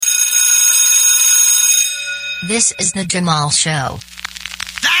This is the Jamal Show.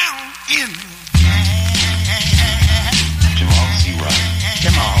 Down in Jamal C. Rock.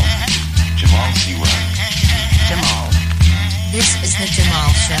 Jamal. Jamal C. Rock. Jamal. This is the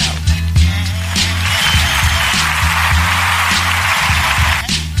Jamal Show.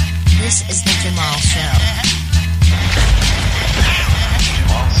 This is the Jamal Show.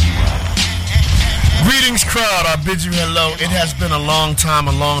 Jamal C. Rock. Greetings, crowd. I bid you hello. It has been a long time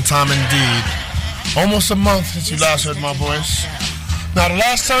indeed. Almost a month since you last heard my voice. Now, the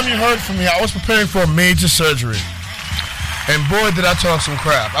last time you heard from me, I was preparing for a major surgery. And boy, did I talk some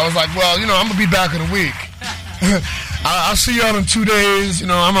crap. I was like, well, I'm going to be back in a week. I'll see y'all in 2 days. I'm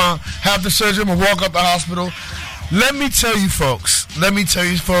going to have the surgery. I'm going to walk up the hospital. Let me tell you, folks,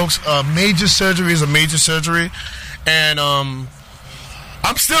 a major surgery is a major surgery. And I'm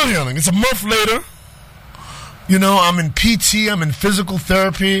still healing. It's a month later. I'm in PT, I'm in physical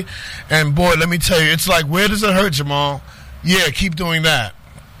therapy, and boy, let me tell you, it's like, where does it hurt, Jamal? Yeah, keep doing that.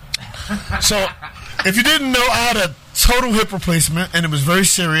 So, if you didn't know, I had a total hip replacement, and it was very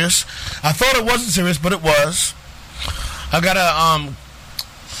serious. I thought it wasn't serious, but it was. I gotta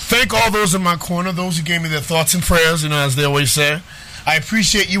thank all those in my corner, those who gave me their thoughts and prayers, as they always say. I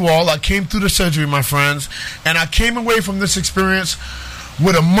appreciate you all. I came through the surgery, my friends, and I came away from this experience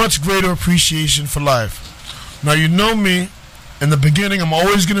with a much greater appreciation for life. Now, you know me. In the beginning, I'm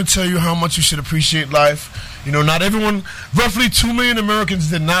always going to tell you how much you should appreciate life. Not everyone, roughly 2 million Americans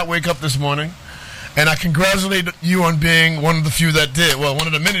did not wake up this morning. And I congratulate you on being one of the few that did. Well, one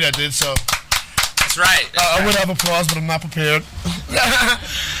of the many that did, so. That's right. I would have applause, but I'm not prepared.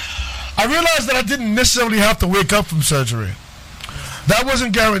 I realized that I didn't necessarily have to wake up from surgery. That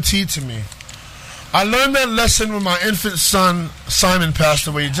wasn't guaranteed to me. I learned that lesson when my infant son, Simon, passed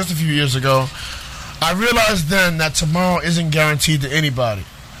away just a few years ago. I realized then that tomorrow isn't guaranteed to anybody.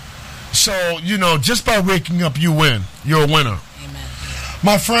 So, just by waking up, you win. You're a winner. Amen.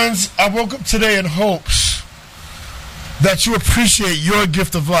 My friends, I woke up today in hopes that you appreciate your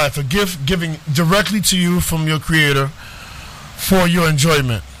gift of life, a gift given directly to you from your Creator for your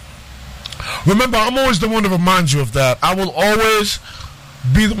enjoyment. Remember, I'm always the one to remind you of that. I will always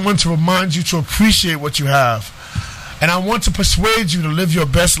be the one to remind you to appreciate what you have. And I want to persuade you to live your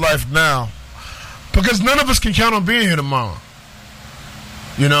best life now. Because none of us can count on being here tomorrow.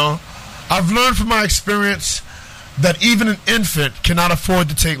 I've learned from my experience that even an infant cannot afford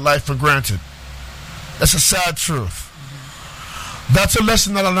to take life for granted. That's a sad truth. That's a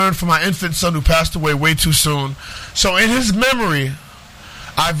lesson that I learned from my infant son who passed away way too soon. So in his memory,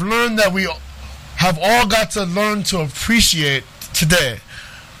 I've learned that we have all got to learn to appreciate today.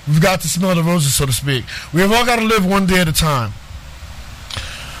 We've got to smell the roses, so to speak. We have all got to live one day at a time.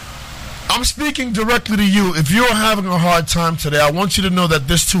 I'm speaking directly to you. If you're having a hard time today, I want you to know that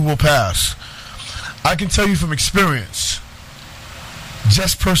this too will pass. I can tell you from experience.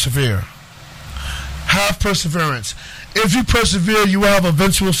 Just persevere. Have perseverance. If you persevere, you will have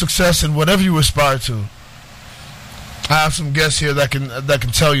eventual success in whatever you aspire to. I have some guests here that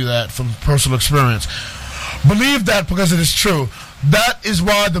can tell you that from personal experience. Believe that because it is true. That is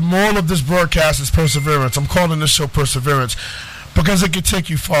why the moral of this broadcast is perseverance. I'm calling this show Perseverance because it can take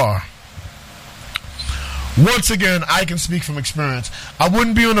you far. Once again, I can speak from experience. I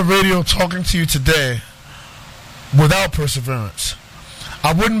wouldn't be on the radio talking to you today without perseverance.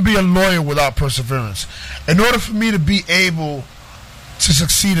 I wouldn't be a lawyer without perseverance. In order for me to be able to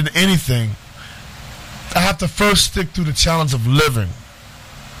succeed in anything, I have to first stick through the challenge of living.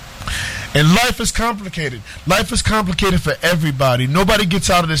 And life is complicated. Life is complicated for everybody. Nobody gets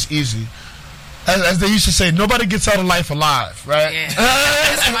out of this easy. As they used to say, nobody gets out of life alive, right? Yeah.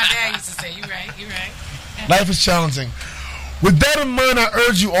 That's what my dad used to say. You're right. Life is challenging. With that in mind, I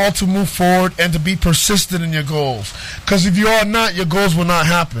urge you all to move forward and to be persistent in your goals. Because if you are not, your goals will not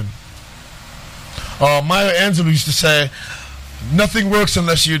happen. Maya Angelou used to say, nothing works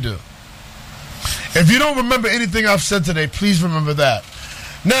unless you do. If you don't remember anything I've said today, please remember that.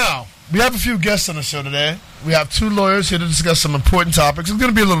 Now, we have a few guests on the show today. We have 2 lawyers here to discuss some important topics. It's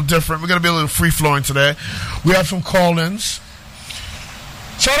going to be a little different. We're going to be a little free-flowing today. We have some call-ins.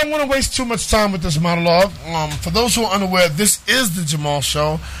 So I don't want to waste too much time with this monologue. For those who are unaware, this is the Jamal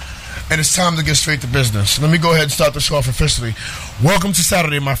Show, and it's time to get straight to business. Let me go ahead and start the show off officially. Welcome to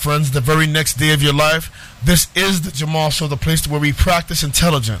Saturday, my friends, the very next day of your life. This is the Jamal Show, the place where we practice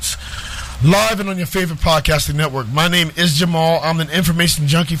intelligence. Live and on your favorite podcasting network. My name is Jamal. I'm an information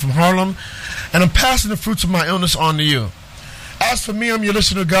junkie from Harlem, and I'm passing the fruits of my illness on to you. As for me, I'm your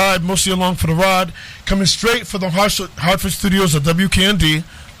listener guide, mostly along for the ride, coming straight from the Hartford studios of WKND,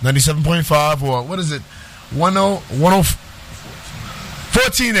 97.5, or what is it, 104.5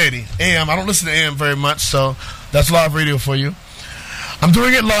 1480 AM. I don't listen to AM very much, so that's live radio for you. I'm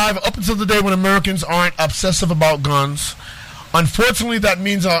doing it live up until the day when Americans aren't obsessive about guns. Unfortunately, that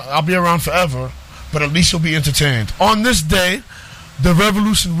means I'll be around forever, but at least you'll be entertained. On this day, the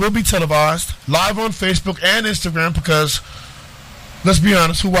revolution will be televised live on Facebook and Instagram because, let's be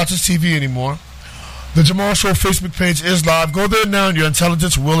honest, who watches TV anymore? The Jamal Show Facebook page is live. Go there now and your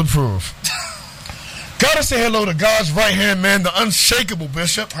intelligence will improve. Gotta say hello to God's right-hand man, the unshakable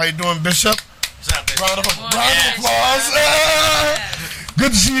Bishop. How you doing, Bishop? What's up, Bishop? Round of applause.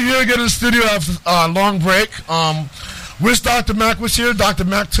 Good to see you here again in the studio after a long break. Wish Dr. Mac was here. Dr.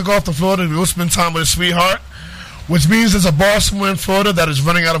 Mac took off to Florida to go spend time with his sweetheart, which means there's a bar somewhere in Florida that is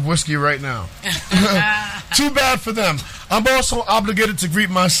running out of whiskey right now. Too bad for them. I'm also obligated to greet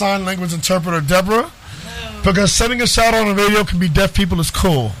my sign language interpreter, Deborah, because sending a shout out on the radio can be deaf people is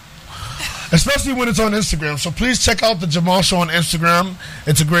cool, especially when it's on Instagram. So please check out the Jamal Show on Instagram.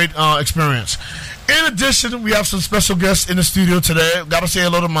 It's a great experience. In addition, we have some special guests in the studio today. Got to say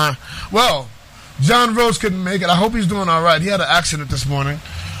hello to John Rose couldn't make it. I hope he's doing all right. He had an accident this morning.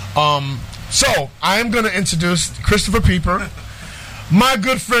 So I am going to introduce Christopher Pieper. My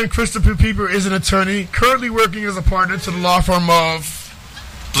good friend Christopher Pieper is an attorney, currently working as a partner to the law firm of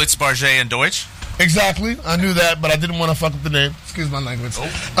Blitz, Barget, and Deutsch. Exactly. I knew that, but I didn't want to fuck up the name. Excuse my language.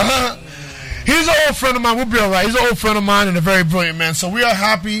 He's an old friend of mine. We'll be all right. He's an old friend of mine and a very brilliant man. So we are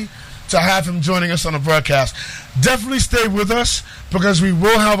happy to have him joining us on the broadcast. Definitely stay with us because we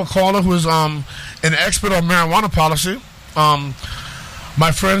will have a caller who is an expert on marijuana policy.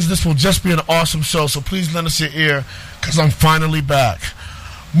 My friends, this will just be an awesome show, so please lend us your ear because I'm finally back.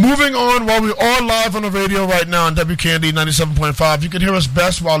 Moving on, while we're all live on the radio right now on WKND 97.5, you can hear us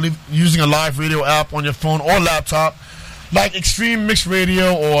best while using a live radio app on your phone or laptop, like Extreme Mix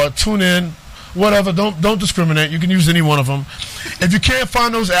Radio or TuneIn, whatever. Don't discriminate. You can use any one of them. If you can't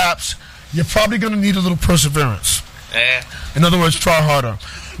find those apps, you're probably going to need a little perseverance. In other words, try harder.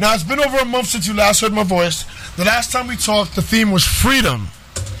 Now, it's been over a month since you last heard my voice. The last time we talked, the theme was freedom.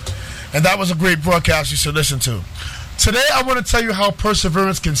 And that was a great broadcast you should listen to. Today, I want to tell you how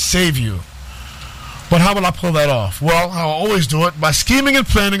perseverance can save you. But how will I pull that off? Well, how I always do it, by scheming and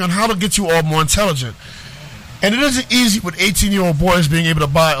planning on how to get you all more intelligent. And it isn't easy with 18-year-old boys being able to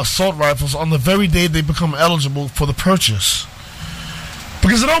buy assault rifles on the very day they become eligible for the purchase.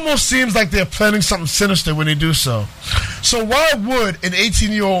 Because it almost seems like they're planning something sinister when they do so. So why would an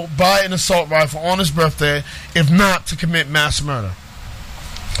 18-year-old buy an assault rifle on his birthday if not to commit mass murder?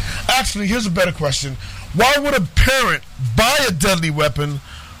 Actually, here's a better question. Why would a parent buy a deadly weapon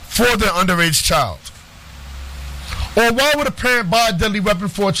for their underage child? Or why would a parent buy a deadly weapon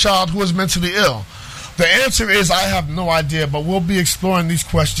for a child who is mentally ill? The answer is I have no idea, but we'll be exploring these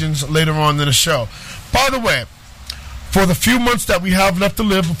questions later on in the show. By the way, for the few months that we have left to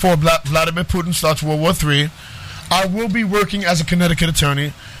live before Vladimir Putin starts World War III, I will be working as a Connecticut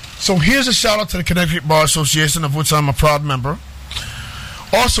attorney. So here's a shout out to the Connecticut Bar Association, of which I'm a proud member.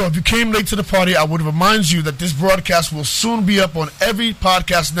 Also, if you came late to the party, I would remind you that this broadcast will soon be up on every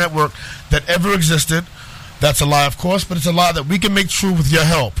podcast network that ever existed. That's a lie, of course, but it's a lie that we can make true with your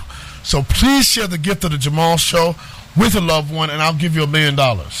help. So please share the gift of the Jamal Show with a loved one, and I'll give you $1 million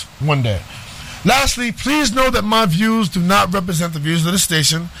one day. Lastly, please know that my views do not represent the views of the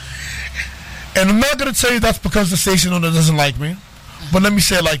station. And I'm not going to tell you that's because the station owner doesn't like me. But let me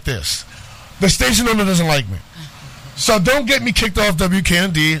say it like this. The station owner doesn't like me. So don't get me kicked off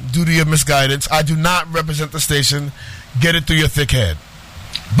WKND due to your misguidance. I do not represent the station. Get it through your thick head.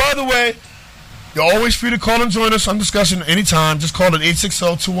 By the way, you're always free to call and join us on discussion anytime. Just call at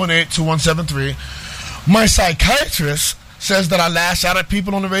 860-218-2173. My psychiatrist says that I lash out at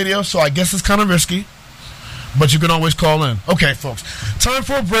people on the radio, so I guess it's kind of risky. But you can always call in. Okay, folks. Time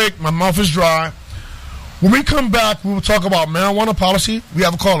for a break. My mouth is dry. When we come back, we will talk about marijuana policy. We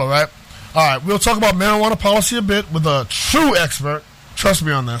have a caller, right? All right, we'll talk about marijuana policy a bit with a true expert. Trust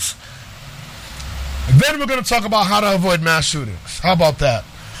me on this. Then we're going to talk about how to avoid mass shootings. How about that?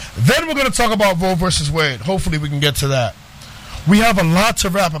 Then we're going to talk about Roe versus Wade. Hopefully we can get to that. We have a lot to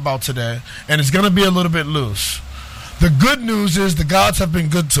rap about today, and it's going to be a little bit loose. The good news is the gods have been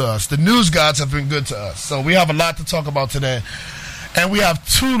good to us. The news gods have been good to us. So we have a lot to talk about today. And we have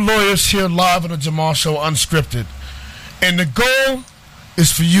two lawyers here live on the Jamal Show, unscripted. And the goal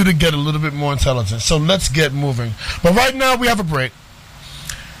is for you to get a little bit more intelligent. So let's get moving. But right now we have a break.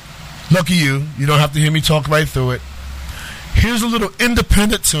 Lucky you. You don't have to hear me talk right through it. Here's a little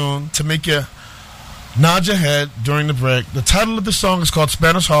independent tune to make you nod your head during the break. The title of the song is called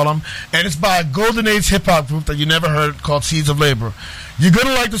Spanish Harlem, and it's by a Golden Age hip-hop group that you never heard called Seeds of Labor. You're going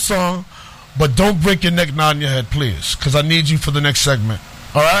to like the song, but don't break your neck nodding your head, please, because I need you for the next segment.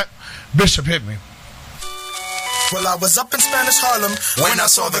 All right? Bishop, hit me. Well, I was up in Spanish Harlem. When I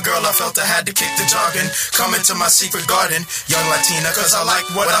saw the girl, I felt I had to kick the jargon. Come into my secret garden, young Latina, cause I like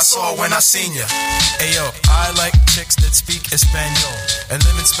what I saw when I seen ya. Ayo, I like chicks that speak Espanol and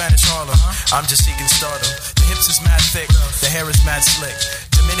live in Spanish Harlem. I'm just seeking stardom. The hips is mad thick, the hair is mad slick.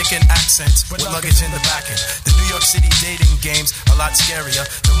 Dominican accents with luggage in the back end. The New York City dating game's a lot scarier.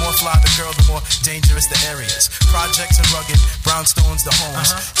 The more fly the girl, the more dangerous the areas. Projects and rugged, brownstones the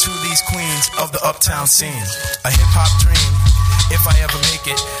homes. To these queens of the uptown scene. A hip-hop dream, if I ever make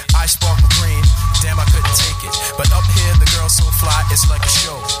it. I sparkle green, damn I couldn't take it. But up here the girl's so fly, it's like a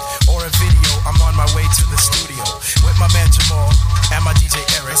show. Or a video, I'm on my way to the studio. With my man Jamal and my DJ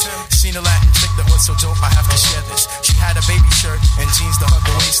Eric. Seen a Latin chick that was so dope, I have to share this. She had a baby shirt and jeans to hug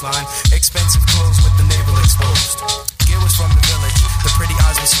the waistline. Expensive clothes with the navel exposed. Gear was from the village, the pretty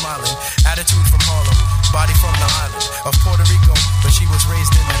eyes were smiling. Attitude from Harlem, body from the island of Puerto Rico, but she was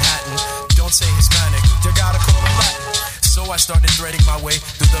raised in Manhattan. Don't say Hispanic, you gotta call them Latin. So I started threading my way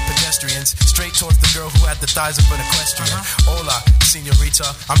through the pedestrians, straight towards the girl who had the thighs of an equestrian. Hola,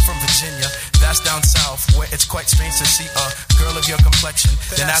 senorita, I'm from Virginia. That's down south, where it's quite strange to see a girl of your complexion.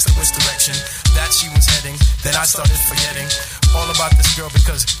 Then asked her which direction that she was heading. Then I started forgetting all about this girl,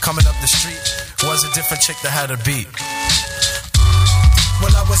 because coming up the street was a different chick that had a beat.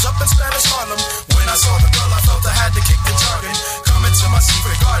 Well, I was up in Spanish Harlem. When I saw the girl, I felt I had to kick the jargon. Come into my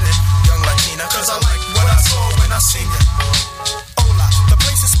secret garden, young Latina, cause I like what I saw when I seen ya. Hola, the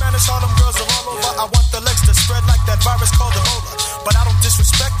place is Spanish Harlem, girls are all over. I want the legs to spread like that virus called Ebola. But I don't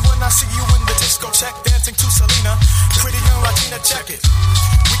disrespect when I see you in the discotheque dancing to Selena. Pretty young Latina, check it.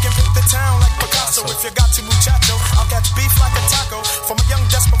 We can paint the town like Picasso. If you got to muchacho, I'll catch beef like a taco from a young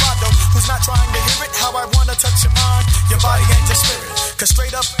desperado who's not trying to hear it. How I wanna touch your mind, your body ain't your spirit. Cause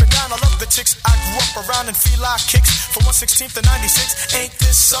straight up and down, I love the chicks I grew up around and feel like kicks from 116th to 96. Ain't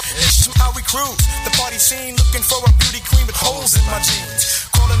this something? How we cruise the party scene, looking for a beauty queen with holes in my jeans.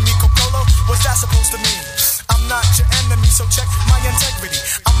 Calling me Cocolo, what's that supposed to mean? I'm not your enemy, so check my integrity.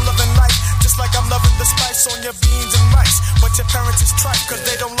 I'm loving life just like I'm loving the spice on your beans and rice. But your parents is tripe, cause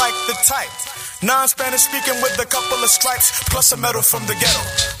they don't like the type. Non-Spanish speaking with a couple of stripes, plus a medal from the ghetto.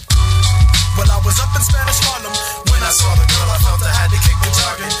 Well, I was up in Spanish Harlem. When I saw the girl, I felt I had to kick the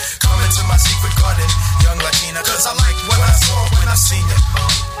jargon. Come into my secret garden, young Latina, cause I like what I saw when I seen ya.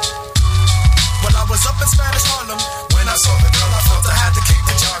 Well, I was up in Spanish Harlem. When I saw the girl, I felt I had to kick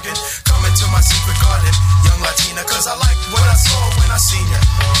the jargon. Come into my secret garden, young Latina, cause I like what I saw when I seen ya.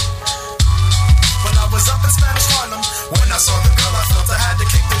 Well, I was up in Spanish Harlem. When I saw the girl, I felt I had to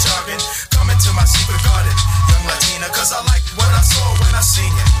kick the jargon. Come into my secret garden, young Latina, cause I like what I saw when I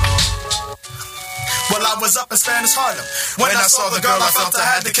seen ya. Well, I was up in Spanish Harlem. When I saw the girl, I felt I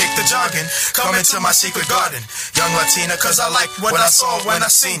had to kick the jargon. Come into my secret garden, young Latina, cause I like what I saw when I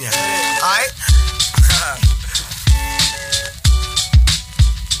seen ya. Alright?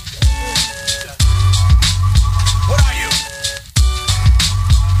 What are you?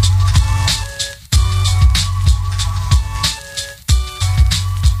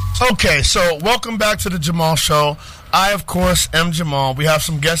 Okay, so welcome back to the Jamal Show. I, of course, am Jamal. We have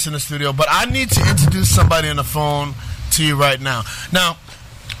some guests in the studio, but I need to introduce somebody on the phone to you right now. Now,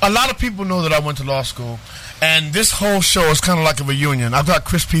 a lot of people know that I went to law school, and this whole show is kind of like a reunion. I've got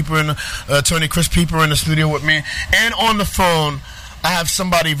Chris Pieper, attorney Chris Pieper in the studio with me, and on the phone, I have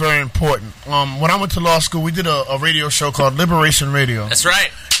somebody very important. When I went to law school, we did a radio show called Liberation Radio. That's right.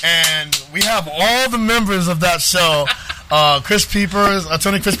 And we have all the members of that show. Chris Pieper,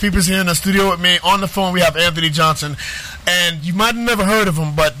 attorney Chris Pieper's here in the studio with me. On the phone, we have Anthony Johnson. And you might have never heard of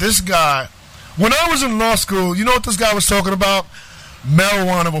him, but this guy, when I was in law school, you know what this guy was talking about?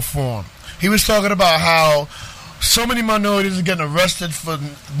 Marijuana reform. He was talking about how so many minorities are getting arrested for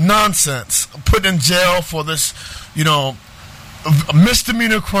nonsense, put in jail for this, a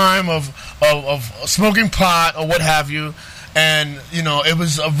misdemeanor crime of smoking pot or what have you. And, it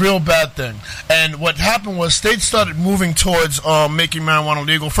was a real bad thing. And what happened was states started moving towards making marijuana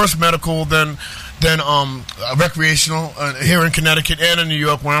legal. First medical, then recreational here in Connecticut and in New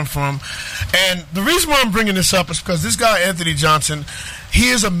York, where I'm from. And the reason why I'm bringing this up is because this guy, Anthony Johnson, he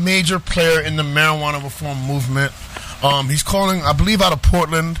is a major player in the marijuana reform movement. He's calling, I believe, out of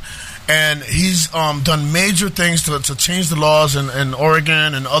Portland. And he's done major things to change the laws in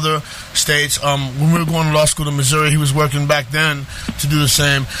Oregon and other states. When we were going to law school in Missouri, he was working back then to do the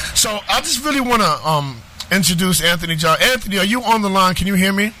same. So I just really want to introduce Anthony Johnson. Anthony, are you on the line? Can you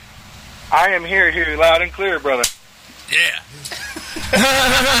hear me? I am here loud and clear, brother. Yeah.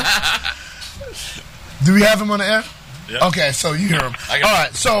 Do we have him on the air? Yeah. Okay, so you hear him. All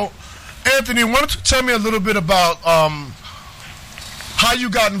right, so Anthony, why don't you tell me a little bit about how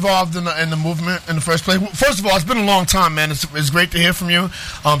you got involved in the movement in the first place. First of all, it's been a long time, man. It's great to hear from you.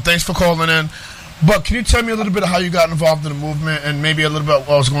 Thanks for calling in. But can you tell me a little bit of how you got involved in the movement and maybe a little bit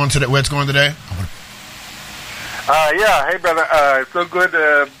where it's going today? Yeah, hey brother, it's so good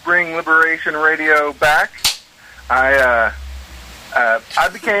to bring Liberation Radio back. I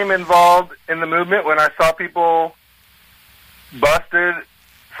became involved in the movement when I saw people busted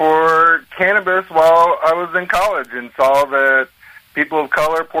for cannabis while I was in college and saw that people of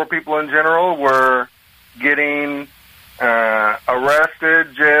color, poor people in general, were getting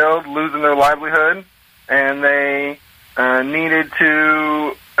arrested, jailed, losing their livelihood, and they needed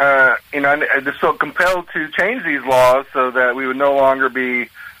to, I just felt compelled to change these laws so that we would no longer be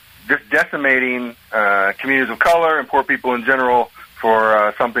just decimating communities of color and poor people in general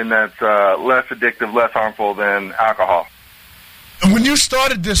for something that's less addictive, less harmful than alcohol. And when you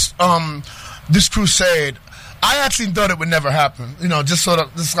started this crusade, I actually thought it would never happen. Just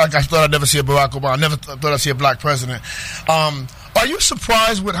like I thought I'd never see a Barack Obama. I never thought I'd see a black president. Are you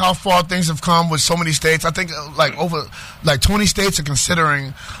surprised with how far things have come with so many states? I think over 20 states are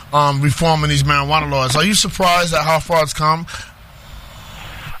considering reforming these marijuana laws. Are you surprised at how far it's come?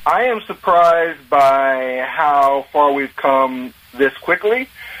 I am surprised by how far we've come this quickly.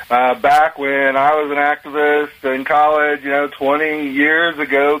 Back when I was an activist in college, 20 years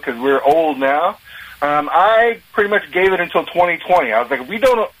ago, because we're old now, I pretty much gave it until 2020. I was like, if we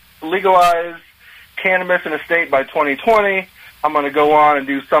don't legalize cannabis in a state by 2020, I'm going to go on and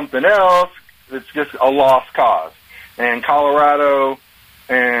do something else. It's just a lost cause. And Colorado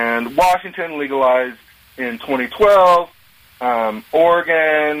and Washington legalized in 2012.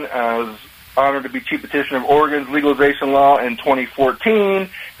 Oregon, I was honored to be chief petitioner of Oregon's legalization law in 2014,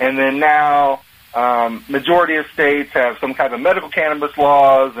 and then now majority of states have some kind of medical cannabis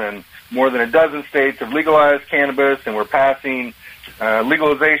laws, and more than a dozen states have legalized cannabis, and we're passing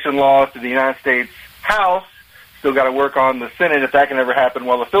legalization laws to the United States House. Still got to work on the Senate if that can ever happen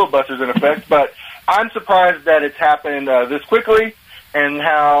while the filibuster's in effect, but I'm surprised that it's happened this quickly, and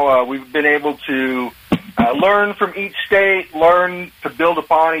how we've been able to learn from each state, learn to build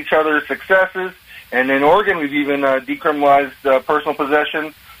upon each other's successes. And in Oregon, we've even decriminalized personal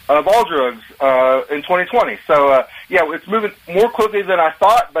possession of all drugs in 2020. So, it's moving more quickly than I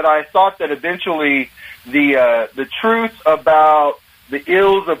thought, but I thought that eventually the truth about the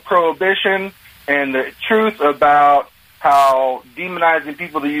ills of prohibition and the truth about how demonizing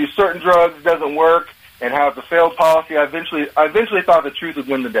people that use certain drugs doesn't work and how it's a failed policy, I eventually thought the truth would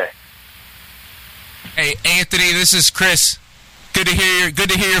win the day. Hey, Anthony, this is Chris. Good to hear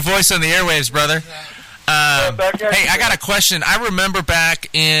your voice on the airwaves, brother. Hey, I got a question. I remember back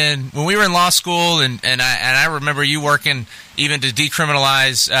when we were in law school, and I remember you working even to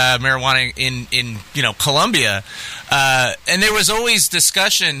decriminalize marijuana in Colombia, and there was always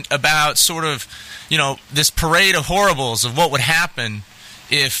discussion about sort of this parade of horribles of what would happen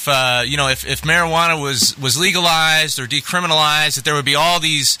if marijuana was legalized or decriminalized, that there would be all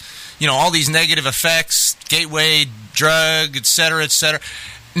these negative effects, gateway drug, et cetera, et cetera.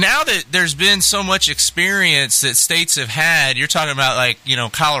 Now that there's been so much experience that states have had, you're talking about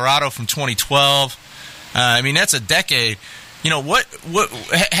Colorado from 2012. That's a decade. What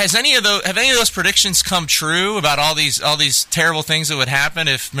have any of those predictions come true about all these terrible things that would happen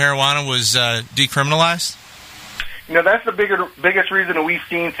if marijuana was decriminalized? That's the biggest reason that we've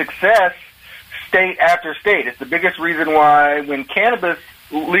seen success state after state. It's the biggest reason why when cannabis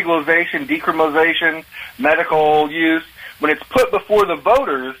legalization, decriminalization, medical use, when it's put before the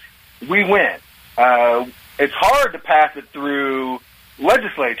voters, we win. It's hard to pass it through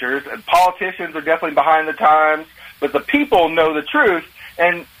legislatures, and politicians are definitely behind the times, but the people know the truth.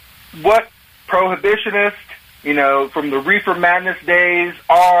 And what prohibitionists, from the Reefer Madness days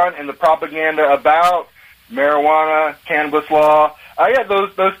on, and the propaganda about marijuana, cannabis law,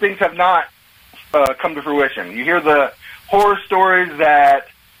 those things have not come to fruition. You hear the horror stories that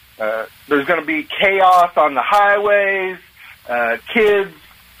there's going to be chaos on the highways, kids'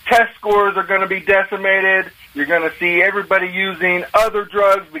 test scores are going to be decimated, you're going to see everybody using other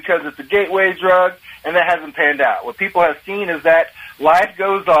drugs because it's a gateway drug, and that hasn't panned out. What people have seen is that life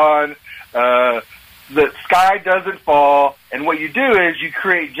goes on, the sky doesn't fall, and what you do is you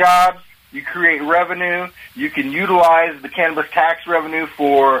create jobs, you create revenue, you can utilize the cannabis tax revenue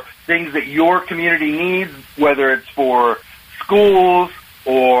for things that your community needs, whether it's for schools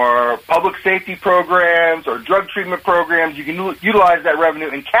or public safety programs or drug treatment programs. You can utilize that revenue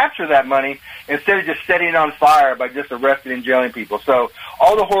and capture that money instead of just setting it on fire by just arresting and jailing people. So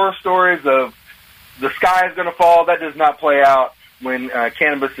all the horror stories of the sky is going to fall, that does not play out when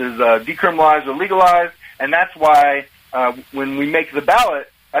cannabis is decriminalized or legalized, and that's why when we make the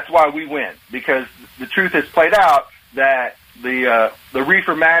ballot, that's why we win, because the truth has played out that the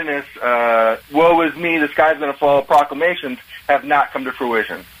reefer madness, woe is me, the sky's going to fall proclamations have not come to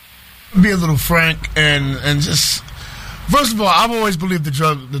fruition. Be a little frank and just, first of all, I've always believed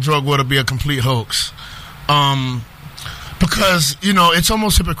the drug war to be a complete hoax. Because, it's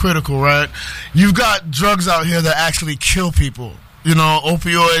almost hypocritical, right? You've got drugs out here that actually kill people.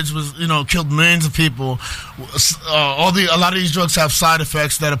 Opioids killed millions of people. A lot of these drugs have side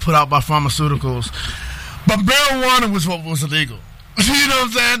effects that are put out by pharmaceuticals. But marijuana was what was illegal. You know what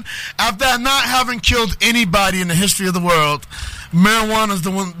I'm saying? After not having killed anybody in the history of the world, marijuana is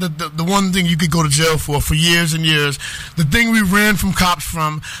the one thing you could go to jail for years and years. The thing we ran from cops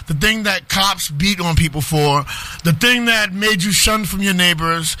from, the thing that cops beat on people for, the thing that made you shunned from your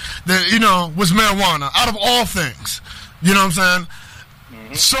neighbors, was marijuana, out of all things. You know what I'm saying?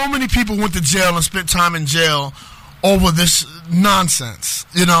 Mm-hmm. So many people went to jail and spent time in jail over this nonsense,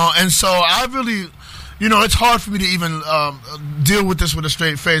 and so I really... it's hard for me to even deal with this with a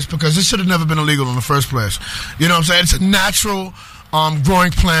straight face, because this should have never been illegal in the first place. You know what I'm saying? It's a natural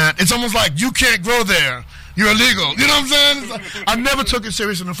growing plant. It's almost like you can't grow there. You're illegal. You know what I'm saying? I never took it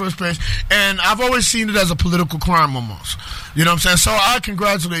serious in the first place, and I've always seen it as a political crime almost. You know what I'm saying? So I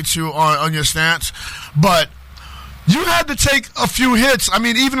congratulate you on your stance, but you had to take a few hits. I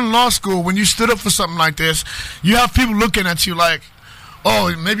mean, even in law school, when you stood up for something like this, you have people looking at you like,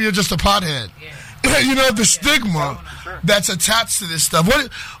 oh, maybe you're just a pothead. Yeah. The stigma that's attached to this stuff.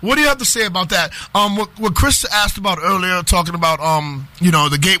 What do you have to say about that? What Chris asked about earlier, talking about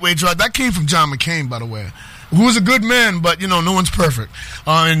the gateway drug, that came from John McCain, by the way, who was a good man, but no one's perfect.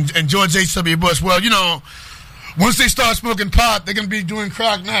 And George H.W. Bush. Well, once they start smoking pot, they're gonna be doing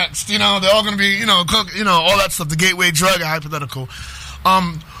crack next. They're all gonna be all that stuff. The gateway drug, hypothetical.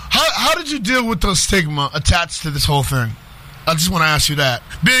 How did you deal with the stigma attached to this whole thing? I just want to ask you that.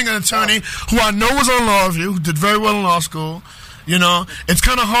 Being an attorney who I know was on law review, who did very well in law school, it's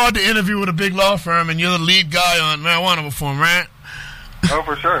kind of hard to interview with a big law firm, and you're the lead guy on marijuana reform, right? Oh,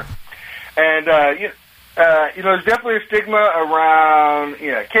 for sure. And, there's definitely a stigma around,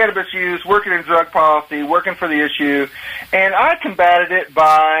 cannabis use, working in drug policy, working for the issue. And I combated it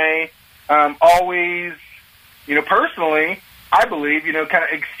by always, personally, I believe, kind of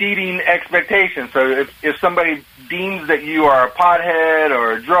exceeding expectations. So if somebody deems that you are a pothead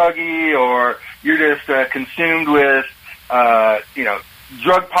or a druggie, or you're just consumed with,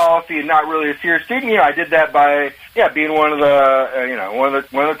 drug policy and not really a serious student, I did that by, being one of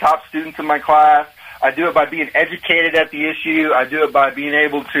the top students in my class. I do it by being educated at the issue. I do it by being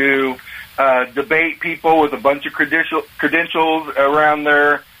able to debate people with a bunch of credentials around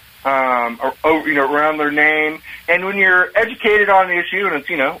their around their name. And when you're educated on the issue, and it's,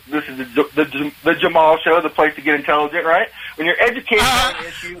 this is the Jamal Show, the place to get intelligent, right? When you're educated on the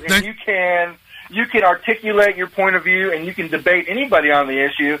issue, and you can articulate your point of view, and you can debate anybody on the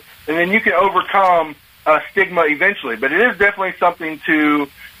issue, and then you can overcome stigma eventually. But it is definitely something to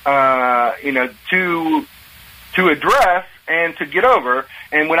address and to get over.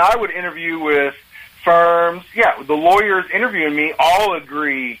 And when I would interview with firms, the lawyers interviewing me all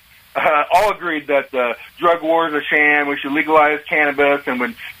agreed that the drug war is a sham. We should legalize cannabis, and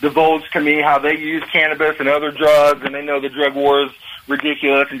would divulge to me how they use cannabis and other drugs, and they know the drug war is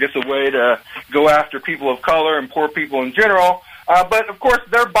ridiculous and just a way to go after people of color and poor people in general. But of course,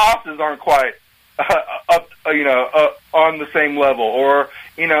 their bosses aren't quite up on the same level. Or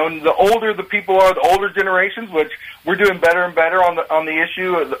the older the people are, the older generations, which we're doing better and better on the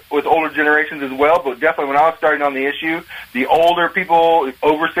issue with older generations as well. But definitely, when I was starting on the issue, the older people,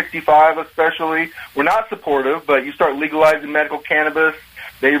 over 65 especially, were not supportive. But you start legalizing medical cannabis,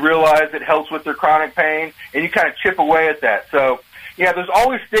 they realize it helps with their chronic pain, and you kind of chip away at that. So there's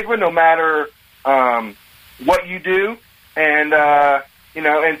always stigma, no matter what you do, and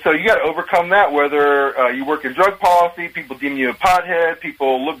and so you got to overcome that. Whether you work in drug policy, people deem you a pothead,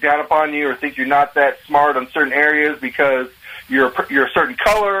 people look down upon you or think you're not that smart on certain areas because you're a certain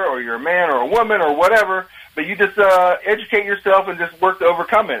color, or you're a man or a woman or whatever. But you just educate yourself and just work to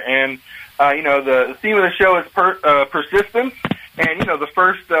overcome it. And the theme of the show is persistence. And the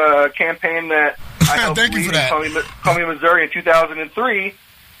first campaign that I helped lead in Columbia, Missouri in 2003,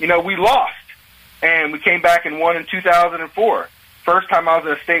 we lost, and we came back and won in 2004. First time I was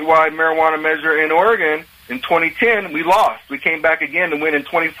in a statewide marijuana measure in Oregon in 2010, we lost. We came back again to win in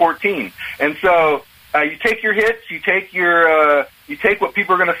 2014. And so you take your hits, you take what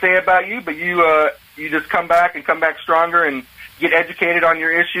people are going to say about you, but you just come back stronger and get educated on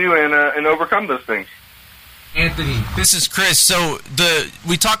your issue and overcome those things. Anthony, this is Chris. So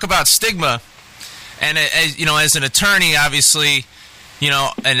we talk about stigma, And as you know, as an attorney, obviously, you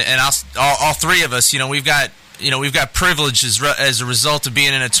know, and all three of us, you know, we've got privilege as a result of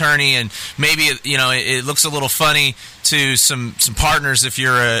being an attorney, and maybe it looks a little funny to some partners if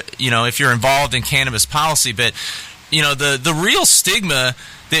you're involved in cannabis policy, but you know, the real stigma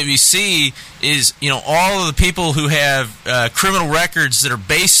that we see is, you know, all of the people who have criminal records that are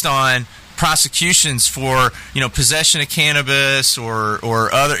based on prosecutions for, you know, possession of cannabis or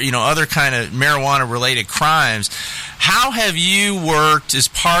other kind of marijuana related crimes. How have you worked as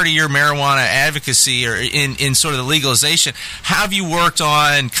part of your marijuana advocacy or in sort of the legalization? How have you worked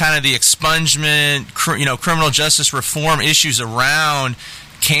on kind of the expungement, criminal justice reform issues around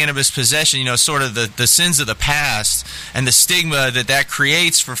cannabis possession, you know, sort of the sins of the past and the stigma that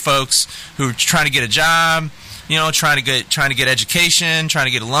creates for folks who are trying to get a job, you know, trying to get education, trying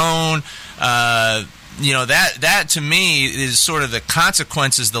to get a loan. You know, that to me is sort of the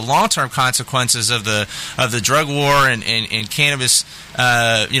consequences, the long-term consequences of the drug war and cannabis,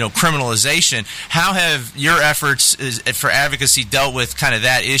 criminalization. How have your efforts for advocacy dealt with kind of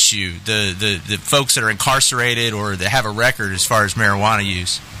that issue, the folks that are incarcerated or that have a record as far as marijuana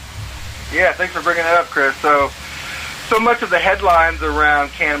use? Yeah, thanks for bringing that up, Chris. So much of the headlines around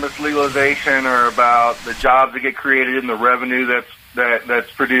cannabis legalization are about the jobs that get created and the revenue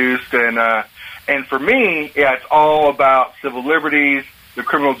that's produced, and for me, yeah, it's all about civil liberties, the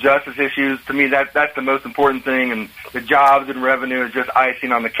criminal justice issues. To me, that's the most important thing, and the jobs and revenue is just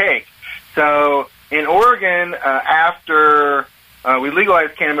icing on the cake. So in Oregon, after we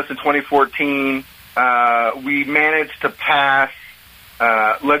legalized cannabis in 2014, we managed to pass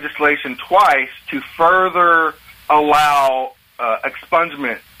legislation twice to further allow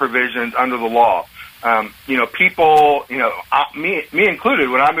expungement provisions under the law. People, me included,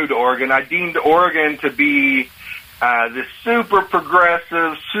 when I moved to Oregon, I deemed Oregon to be this super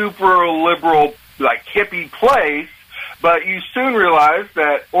progressive, super liberal, like hippie place, but you soon realize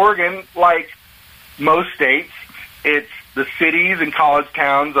that Oregon, like most states, it's the cities and college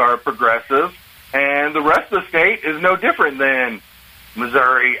towns are progressive, and the rest of the state is no different than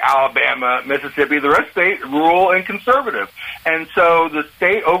Missouri, Alabama, Mississippi. The rest of the state, rural and conservative. And so the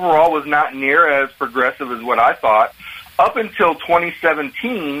state overall was not near as progressive as what I thought. Up until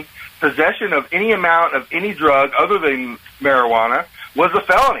 2017, possession of any amount of any drug other than marijuana was a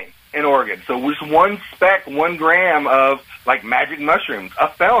felony in Oregon. So just 1 gram of like magic mushrooms, a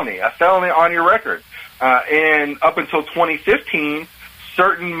felony on your record. And up until 2015,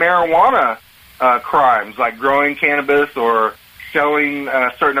 certain marijuana crimes like growing cannabis or selling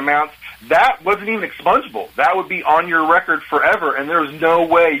certain amounts, that wasn't even expungible. That would be on your record forever, and there was no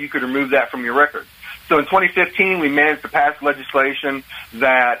way you could remove that from your record. So in 2015, we managed to pass legislation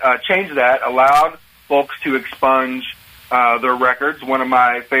that changed that, allowed folks to expunge their records. One of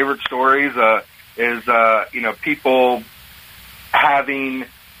my favorite stories is people having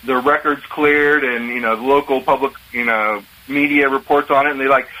their records cleared, and the local public media reports on it, and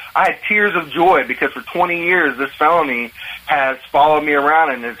I had tears of joy because for 20 years this felony has followed me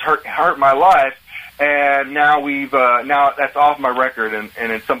around and has hurt my life, and now now that's off my record, and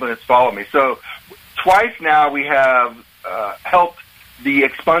it's something that's followed me. So twice now we have helped the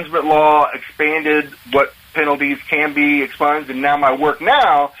expungement law, expanded what penalties can be expunged, and now my work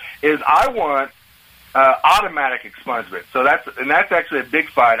now is I want automatic expungement. So that's actually a big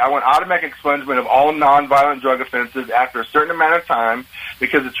fight. I want automatic expungement of all nonviolent drug offenses after a certain amount of time,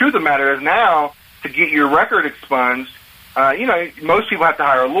 because the truth of the matter is now, to get your record expunged, most people have to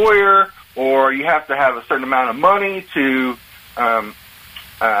hire a lawyer, or you have to have a certain amount of money to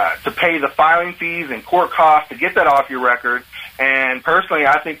pay the filing fees and court costs to get that off your record. And personally,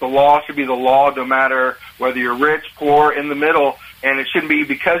 I think the law should be the law no matter whether you're rich, poor, in the middle, and it shouldn't be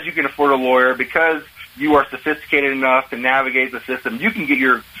because you can afford a lawyer, because you are sophisticated enough to navigate the system, you can get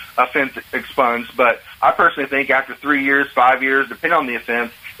your offense expunged. But I personally think after 3 years, 5 years, depending on the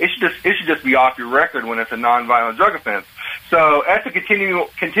offense, it should just be off your record when it's a nonviolent drug offense. So that's a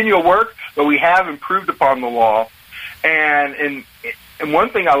continual work, but we have improved upon the law. And one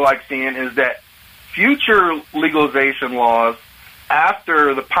thing I like seeing is that future legalization laws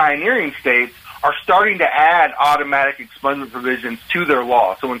after the pioneering states are starting to add automatic expungement provisions to their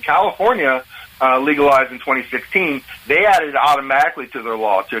law. So when California legalized in 2016, they added it automatically to their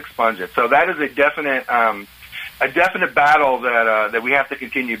law to expunge it. So that is a definite battle that we have to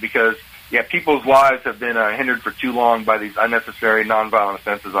continue, because people's lives have been hindered for too long by these unnecessary nonviolent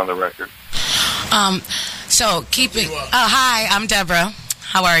offenses on the record. Hi, I'm Deborah.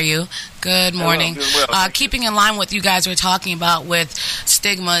 How are you? Good morning. Hello, well, keeping in line with what you guys were talking about with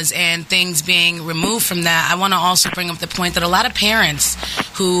stigmas and things being removed from that, I want to also bring up the point that a lot of parents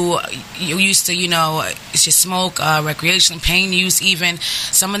who used to, just smoke, recreational pain use even,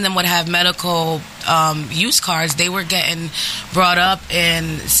 some of them would have medical use cards. They were getting brought up in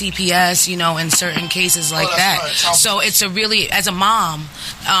CPS, in certain cases like that. Right. So it's a really, as a mom,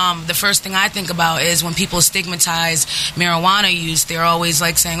 the first thing I think about is when people stigmatize marijuana use, they're always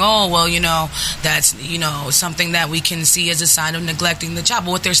like saying, oh, well, that's, something that we can see as a sign of neglecting the child.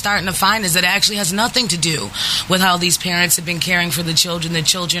 But what they're starting to find is that it actually has nothing to do with how these parents have been caring for the children. The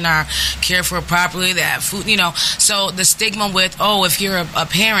children are cared for properly. They have food, So the stigma with, if you're a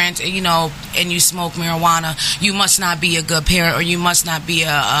parent, and you smoke marijuana, you must not be a good parent or you must not be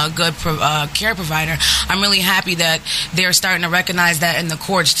a good care provider. I'm really happy that they're starting to recognize that in the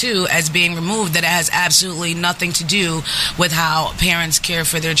courts, too, as being removed, that it has absolutely nothing to do with how parents care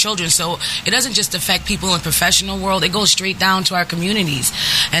for their children. So it doesn't just affect people in the professional world. It goes straight down to our communities.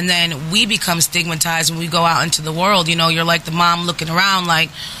 And then we become stigmatized when we go out into the world. You're like the mom looking around like,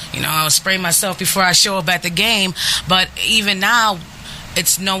 I'll spray myself before I show up at the game. But even now,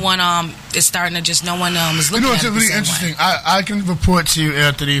 it's no one. It's starting to just no one is looking. It's at it really the same interesting. way. I can report to you,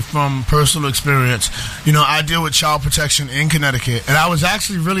 Anthony, from personal experience. I deal with child protection in Connecticut, and I was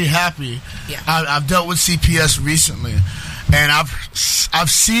actually really happy. Yeah. I've dealt with CPS recently, and I've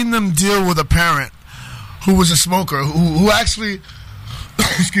seen them deal with a parent who was a smoker who actually,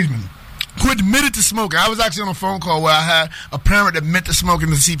 excuse me, who admitted to smoking. I was actually on a phone call where I had a parent admit to smoking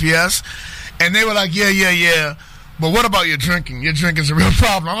to CPS, and they were like, yeah. But what about your drinking? Your drinking's a real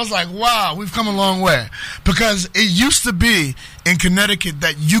problem. I was like, wow, we've come a long way. Because it used to be in Connecticut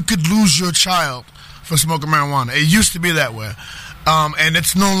that you could lose your child for smoking marijuana. It used to be that way. And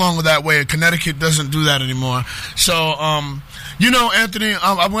it's no longer that way. Connecticut doesn't do that anymore. So, Anthony,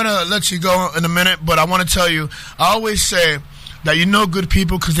 I'm going to let you go in a minute, but I want to tell you, I always say that good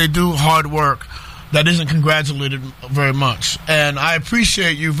people because they do hard work that isn't congratulated very much. And I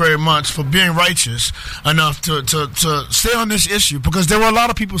appreciate you very much for being righteous enough to stay on this issue, because there were a lot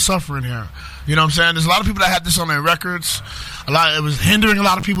of people suffering here. You know what I'm saying? There's a lot of people that had this on their records. It was hindering a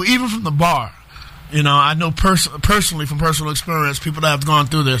lot of people, even from the bar. I know personally from personal experience, people that have gone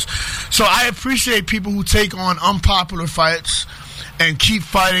through this. So I appreciate people who take on unpopular fights and keep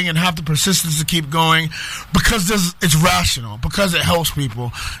fighting and have the persistence to keep going, because it's rational, because it helps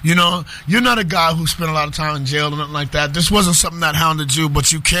people. You're not a guy who spent a lot of time in jail or nothing like that. This wasn't something that hounded you,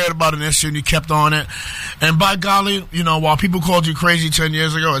 but you cared about an issue and you kept on it. And by golly, while people called you crazy 10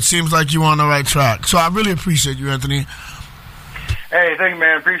 years ago, it seems like you're on the right track. So I really appreciate you, Anthony. Hey, thank you,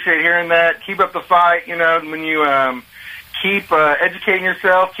 man. Appreciate hearing that. Keep up the fight. When you keep educating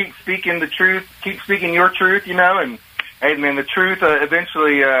yourself, keep speaking the truth, keep speaking your truth, and hey, man, the truth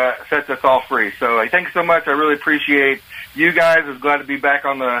eventually sets us all free. So thanks so much. I really appreciate you guys. I was glad to be back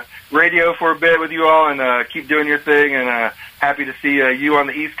on the radio for a bit with you all, and keep doing your thing, and happy to see you on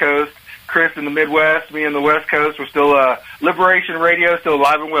the East Coast, Chris in the Midwest, me in the West Coast. We're still Liberation Radio, still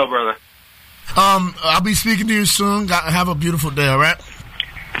alive and well, brother. I'll be speaking to you soon. Have a beautiful day, all right?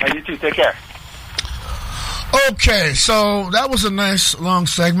 Hey, you too. Take care. Okay, so that was a nice long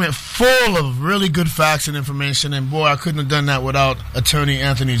segment full of really good facts and information, and boy, I couldn't have done that without attorney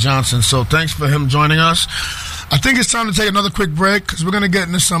Anthony Johnson, so thanks for him joining us. I think it's time to take another quick break, because we're going to get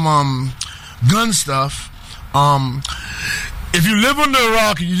into some gun stuff. If you live under a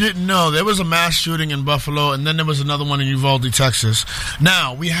rock and you didn't know, there was a mass shooting in Buffalo, and then there was another one in Uvalde, Texas.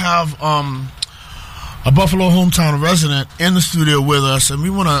 Now, we have a Buffalo hometown resident in the studio with us, and we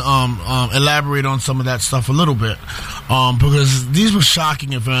want to elaborate on some of that stuff a little bit, because these were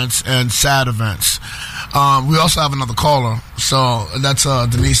shocking events and sad events. We also have another caller, so that's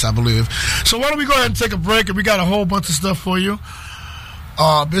Denise, I believe. So why don't we go ahead and take a break, and we got a whole bunch of stuff for you.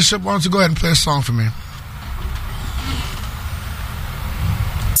 Bishop, why don't you go ahead and play a song for me?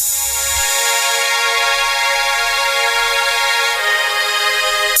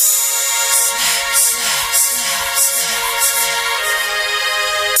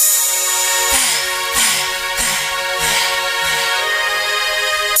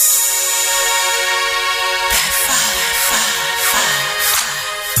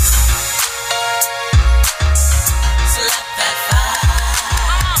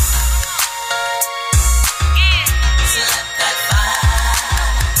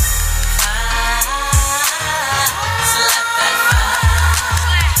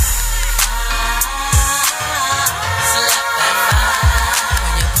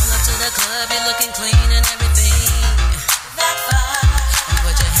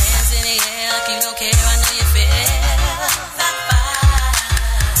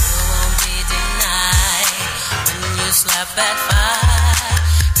 slap that fire.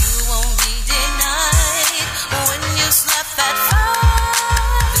 You won't be denied when you slap that fire.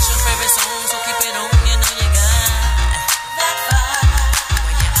 It's your favorite song, so keep it on. You know you got that fire.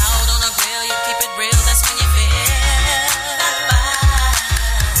 When you're out on a grill, you keep it real. That's when you feel that fire.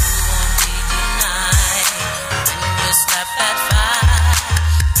 You won't be denied when you slap that fire.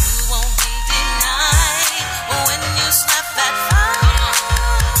 You won't be denied when you slap that fire.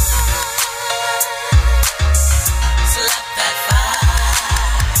 Slap that fire.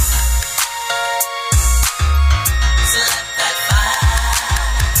 Slap that fire.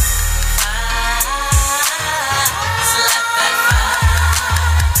 Slap that fire.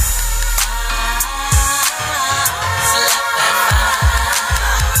 Slap that fire.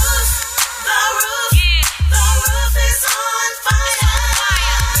 The roof is on fire.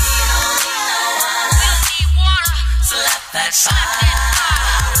 We don't need no water. Slap that fire.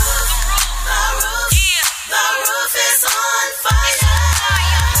 The roof is on fire.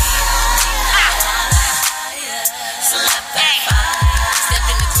 Slap that fire. Step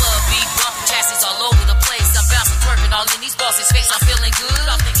in the club, beat bumping, chassis all over the place. I'm bouncing, twerking all in these bosses' face. I'm feeling good.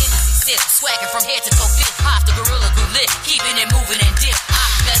 Off the Hennessy sip, swagging from head to toe, fit hop the gorilla glue lit, keeping it moving and dip.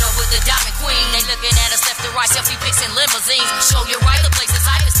 I'm metal with the diamond queen. They looking at us left to right, selfie pics and limousines. Show you right, the place is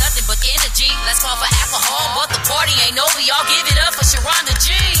hype, it's nothing but energy. Let's call for alcohol, but the party ain't over. Y'all give it up for Sharonda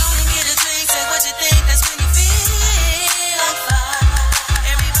G. Only get a drink, say what you think. That's when you feel fire.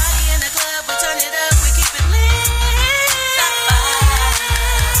 Everybody in the club, we turn it up, we keep it lit. That fire.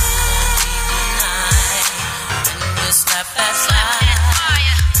 Slap that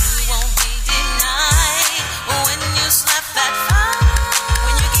fire. You won't be denied when you slap that fire.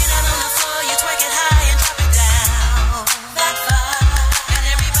 When you get out on the floor, you twerk it high and drop it down. That fire. And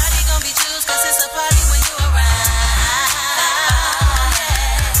everybody gonna be juiced 'cause it's a party when you around.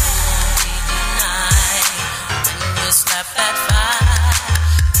 You won't be denied when you slap that fire.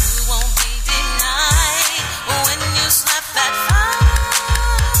 You won't be denied when you slap that fire.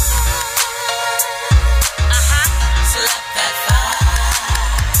 Slap that fire.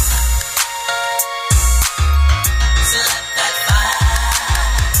 Slap that fire.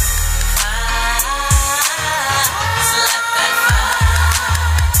 Slap that fire.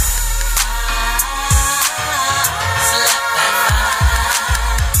 Slap that fire.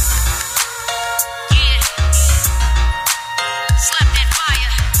 Yeah. Slap that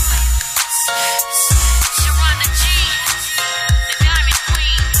fire. Sharonda G, the Diamond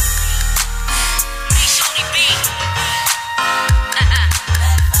Queen. Hey, Shorty B.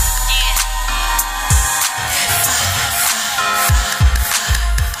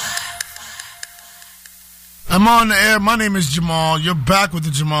 I'm on the air. My name is Jamal. You're back with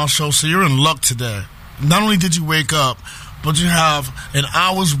the Jamal Show, so you're in luck today. Not only did you wake up, but you have an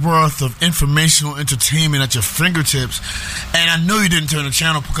hour's worth of informational entertainment at your fingertips. And I know you didn't turn the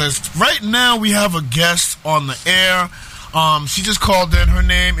channel because right now we have a guest on the air. She just called in. Her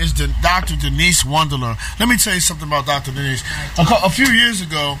name is Dr. Denise Wunderler. Let me tell you something about Dr. Denise. A few years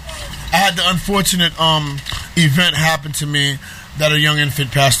ago, I had the unfortunate event happen to me that a young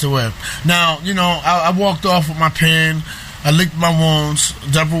infant passed away. Now, you know, I walked off with my pain. I licked my wounds.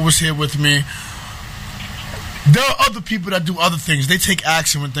 Deborah was here with me. There are other people that do other things. They take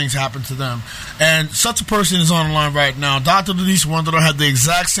action when things happen to them. And such a person is on the line right now. Dr. Denise Wunderler had the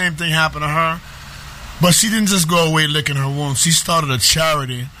exact same thing happen to her. But she didn't just go away licking her wounds. She started a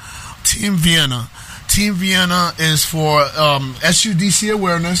charity, Team Vienna. Team Vienna is for SUDC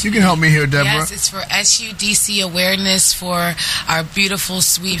awareness. You can help me here, Deborah. Yes, it's for SUDC awareness for our beautiful,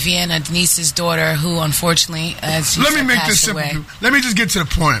 sweet Vienna, Denise's daughter, who unfortunately, as she Let me said, make passed this simple. away. Let me just get to the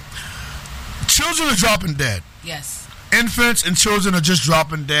point. Children are dropping dead. Yes. Infants and children are just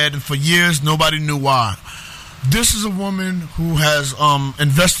dropping dead, and for years, nobody knew why. This is a woman who has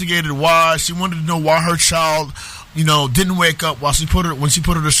investigated why. She wanted to know why her child, you know, didn't wake up when she put her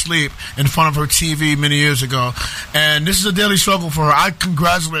to sleep in front of her TV many years ago. And this is a daily struggle for her. I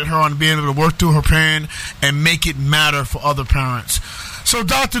congratulate her on being able to work through her pain and make it matter for other parents. So,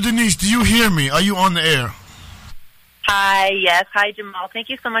 Dr. Denise, do you hear me? Are you on the air? Hi, yes. Hi, Jamal. Thank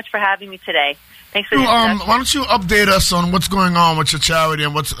you so much for having me today. Thanks for the why don't you update us on what's going on with your charity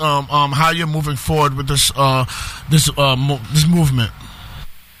and what's how you're moving forward with this movement?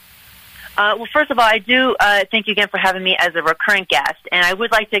 Well, first of all, I do thank you again for having me as a recurrent guest, and I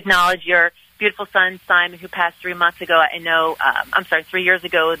would like to acknowledge your beautiful son, Simon, who passed 3 months ago. I know, 3 years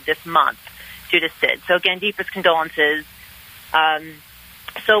ago this month due to SID. So again, deepest condolences.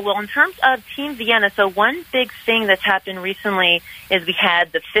 In terms of Team Vienna, so one big thing that's happened recently is we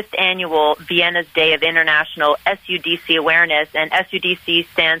had the 5th annual Vienna's Day of International SUDC Awareness, and SUDC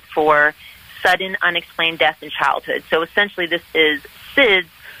stands for sudden unexplained death in childhood. So essentially this is SIDS,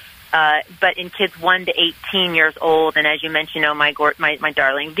 but in kids 1 to 18 years old. And as you mentioned, my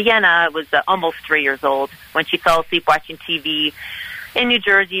darling Vienna was almost 3 years old when she fell asleep watching TV in New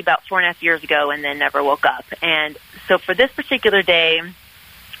Jersey about 4.5 years ago and then never woke up. And so for this particular day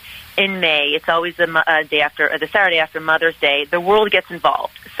in May, it's always the Saturday after Mother's Day, the world gets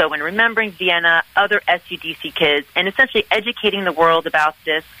involved. So when remembering Vienna, other SUDC kids, and essentially educating the world about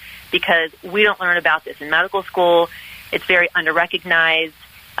this, because we don't learn about this in medical school. It's very under-recognized.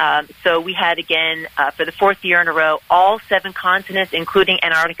 So we had, again, for the 4th year in a row, all 7 continents, including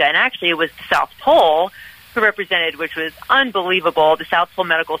Antarctica. And actually it was the South Pole who represented, which was unbelievable, the South Pole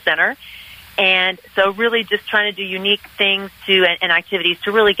Medical Center. And so really just trying to do unique things and activities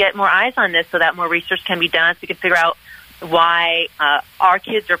to really get more eyes on this so that more research can be done so we can figure out why our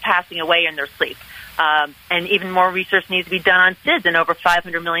kids are passing away in their sleep. And even more research needs to be done on SIDS, and over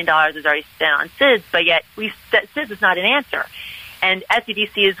 $500 million is already spent on SIDS, but yet SIDS is not an answer. And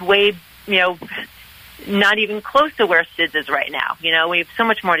SCDC is way, not even close to where SIDS is right now. We have so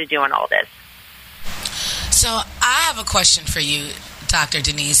much more to do on all this. So I have a question for you, Dr.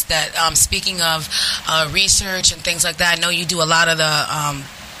 Denise, that speaking of research and things like that, I know you do a lot of the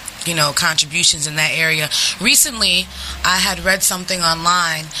contributions in that area. Recently, I had read something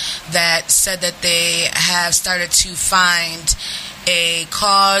online that said that they have started to find a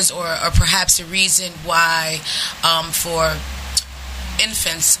cause or perhaps a reason why for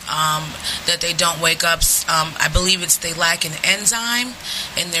infants that they don't wake up. I believe they lack an enzyme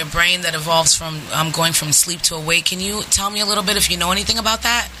in their brain that evolves from going from sleep to awake. Can you tell me a little bit if you know anything about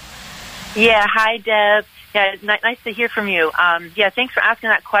that? Yeah. Hi, Deb. Yeah, nice to hear from you. Thanks for asking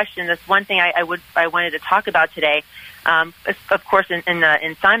that question. That's one thing I wanted to talk about today. Of course,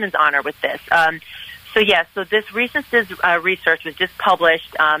 in Simon's honor with this. So this recent research was just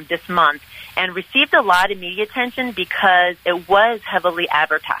published this month and received a lot of media attention because it was heavily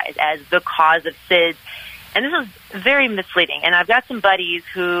advertised as the cause of SIDS. And this was very misleading. And I've got some buddies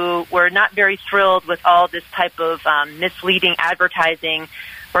who were not very thrilled with all this type of misleading advertising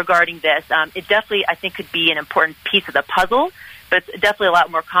regarding this. It definitely, I think, could be an important piece of the puzzle, but it's definitely a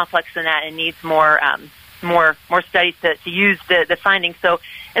lot more complex than that and needs more studies to use the findings. So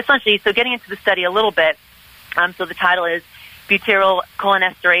essentially, getting into the study a little bit, so the title is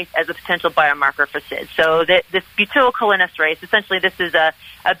butyrylcholinesterase as a potential biomarker for SIDS. So this butyrylcholinesterase, essentially this is a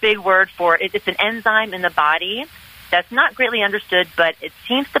big word for it. It's an enzyme in the body that's not greatly understood, but it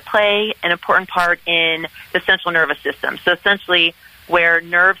seems to play an important part in the central nervous system. So essentially where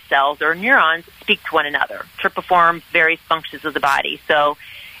nerve cells or neurons speak to one another to perform various functions of the body. So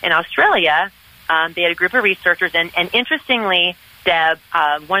in Australia, they had a group of researchers, and interestingly, Deb,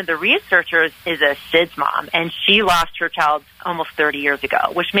 one of the researchers is a SIDS mom, and she lost her child almost 30 years ago,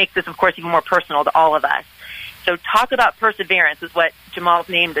 which makes this, of course, even more personal to all of us. So talk about perseverance is what Jamal's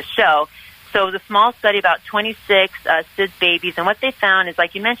named the show. So it was a small study about 26 SIDS babies, and what they found is,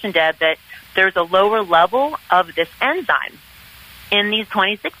 like you mentioned, Deb, that there's a lower level of this enzyme in these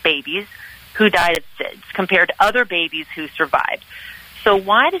 26 babies who died of SIDS compared to other babies who survived. So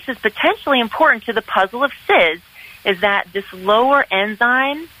why this is potentially important to the puzzle of SIDS is that this lower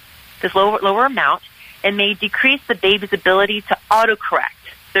enzyme, this lower amount, it may decrease the baby's ability to autocorrect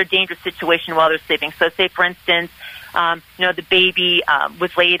their dangerous situation while they're sleeping. So say, for instance, the baby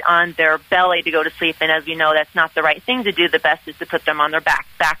was laid on their belly to go to sleep, and as we know, that's not the right thing to do. The best is to put them on their back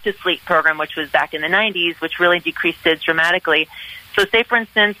to sleep program, which was back in the 90s, which really decreased SIDS dramatically. So say, for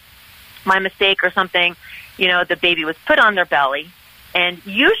instance, my mistake or something, the baby was put on their belly, and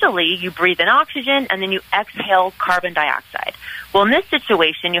usually you breathe in oxygen and then you exhale carbon dioxide. Well, in this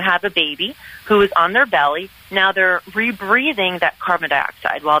situation, you have a baby who is on their belly. Now they're rebreathing that carbon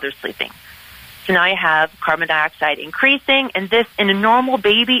dioxide while they're sleeping. So now you have carbon dioxide increasing, and this, in a normal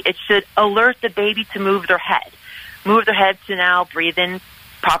baby, it should alert the baby to move their head to now breathe in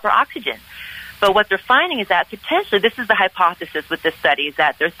proper oxygen. But what they're finding is that potentially, this is the hypothesis with this study, is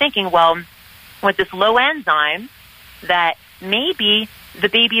that they're thinking, well, with this low enzyme, that maybe the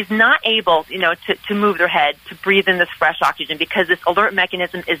baby is not able, to move their head, to breathe in this fresh oxygen because this alert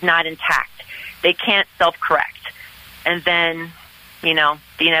mechanism is not intact. They can't self-correct. And then,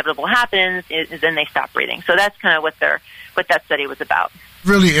 the inevitable happens is then they stop breathing. So that's kind of what that study was about.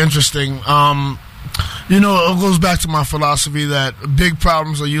 Really interesting. It goes back to my philosophy that big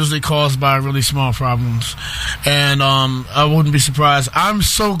problems are usually caused by really small problems. And I wouldn't be surprised. I'm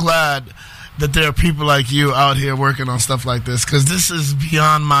so glad that there are people like you out here working on stuff like this, because this is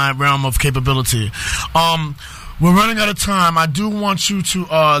beyond my realm of capability. We're running out of time. I do want you to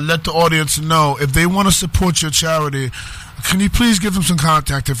let the audience know if they want to support your charity, can you please give them some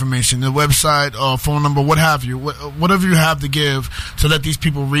contact information, the website, phone number, what have you, whatever you have to give to let these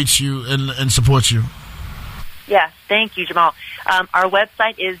people reach you and support you? Yeah, thank you, Jamal. Our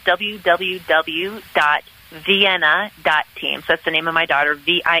website is www.vienna.team. So that's the name of my daughter,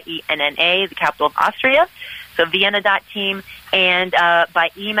 Vienna, the capital of Austria. So Vienna.team. And by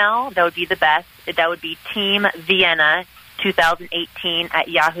email, that would be the best. That would be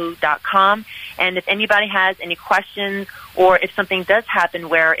teamvienna2018@yahoo.com. And if anybody has any questions, or if something does happen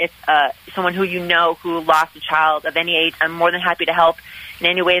where it's someone who you know who lost a child of any age, I'm more than happy to help in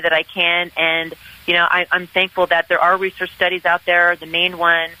any way that I can. And, you know, I'm thankful that there are research studies out there. The main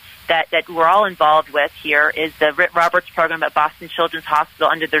one that we're all involved with here is the Rit Roberts program at Boston Children's Hospital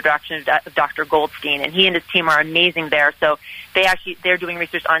under the direction of Dr. Goldstein, and he and his team are amazing there. So they're doing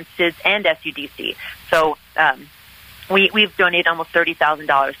research on SIDS and SUDC. So we've donated almost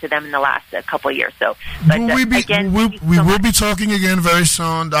 $30,000 to them in the last couple of years. So, but we will be talking again very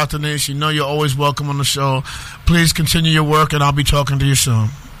soon, Dr. Nish. You know you're always welcome on the show. Please continue your work, and I'll be talking to you soon.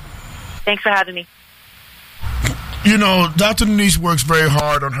 Thanks for having me. You know, Dr. Denise works very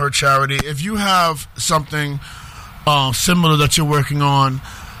hard on her charity. If you have something similar that you're working on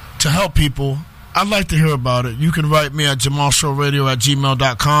to help people, I'd like to hear about it. You can write me at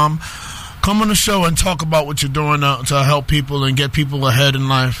jamalshowradio@gmail.com. Come on the show and talk about what you're doing to help people and get people ahead in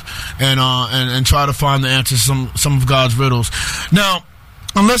life, and try to find the answers to some of God's riddles. Now,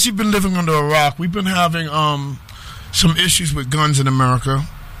 unless you've been living under a rock, we've been having some issues with guns in America.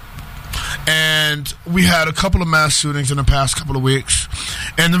 And we had a couple of mass shootings in the past couple of weeks.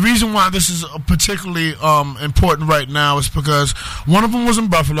 And the reason why this is particularly important right now is because one of them was in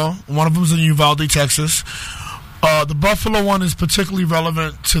Buffalo. One of them was in Uvalde, Texas. The Buffalo one is particularly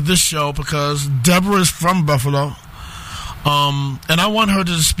relevant to this show because Deborah is from Buffalo. And I want her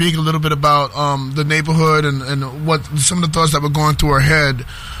to speak a little bit about the neighborhood and what some of the thoughts that were going through her head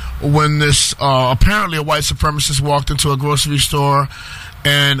when this apparently a white supremacist walked into a grocery store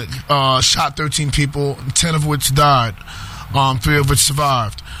and shot 13 people, 10 of which died, 3 of which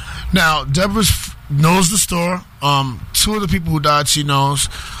survived. Now, Deborah knows the store. 2 of the people who died she knows.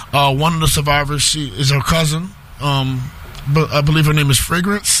 One of the survivors is her cousin. But I believe her name is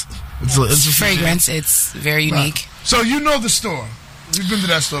Fragrance. It's Fragrance. It's very unique. Right. So you know the store. You've been to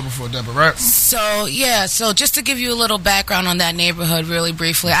that store before, Deborah, right? So just to give you a little background on that neighborhood really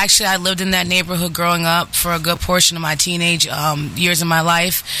briefly. Actually, I lived in that neighborhood growing up for a good portion of my teenage years of my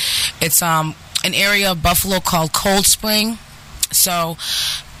life. It's an area of Buffalo called Cold Spring. So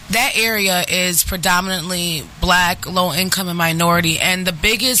that area is predominantly black, low income, and minority. And the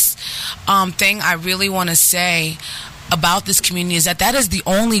biggest thing I really want to say about this community is that is the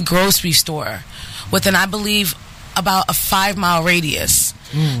only grocery store within, I believe, about a 5-mile radius.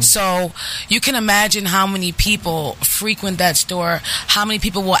 So you can imagine how many people frequent that store, how many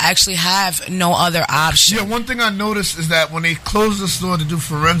people will actually have no other option. Yeah, one thing I noticed is that when they closed the store to do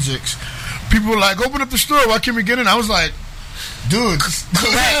forensics, people were like, open up the store, why can't we get in? I was like, dude.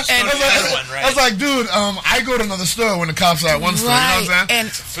 Correct. I was like, dude, I go to another store when the cops are at one store, you know what I'm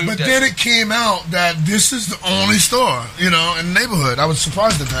saying? But then it came out that this is the only store, in the neighborhood. I was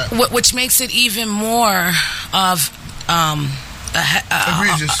surprised at that. Which makes it even more of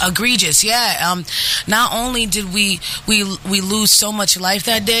egregious. Yeah. Not only did we lose so much life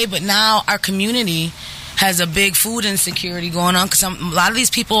that day, but now our community has a big food insecurity going on because a lot of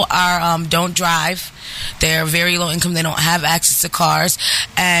these people are don't drive. They're very low income. They don't have access to cars.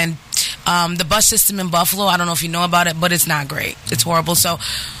 And the bus system in Buffalo, I don't know if you know about it, but it's not great. It's horrible. So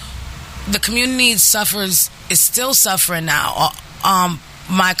the community is still suffering now.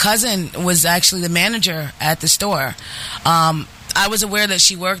 My cousin was actually the manager at the store. I was aware that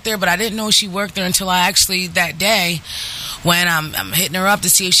she worked there, but I didn't know she worked there until that day when I'm hitting her up to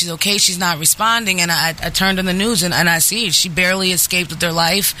see if she's okay. She's not responding, and I turned on the news and I see it. She barely escaped with her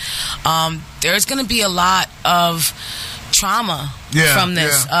life. There's going to be a lot of trauma from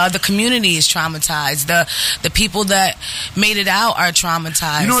this. Yeah. The community is traumatized. The people that made it out are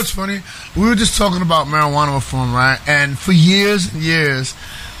traumatized. You know what's funny? We were just talking about marijuana reform, right? And for years and years,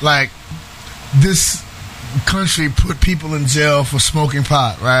 this country put people in jail for smoking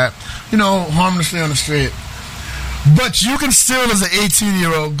pot, right? Harmlessly on the street. But you can still, as an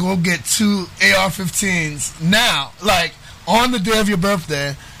 18-year-old, go get 2 AR-15s now, on the day of your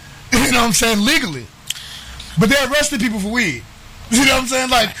birthday, legally. But they arrested people for weed. You know what I'm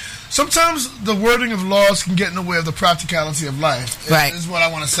saying? Sometimes the wording of laws can get in the way of the practicality of life. Right. Is what I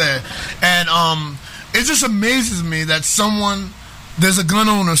want to say. And it just amazes me that there's a gun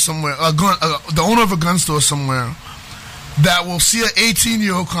owner somewhere, the owner of a gun store somewhere, that will see an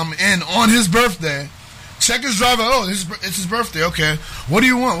 18-year-old come in on his birthday, check his driver. Oh, it's his birthday. Okay. What do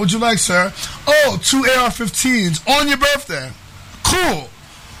you want? What'd you like, sir? Oh, 2 AR-15s on your birthday. Cool.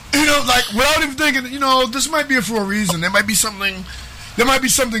 You know, like, without even thinking, you know, this might be for a reason. There might be something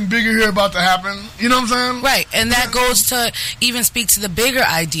bigger here about to happen. You know what I'm saying? Right, and that goes to even speak to the bigger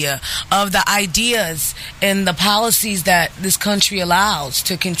idea of the ideas and the policies that this country allows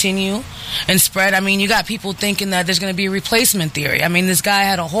to continue and spread. I mean, you got people thinking that there's going to be a replacement theory. I mean, this guy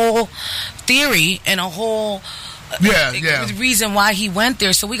had a whole theory and a whole reason why he went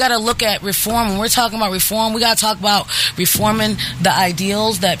there. So we got to look at reform. When we're talking about reform, we got to talk about reforming the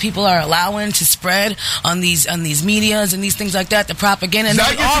ideals that people are allowing to spread on these medias and these things like that, the propaganda. And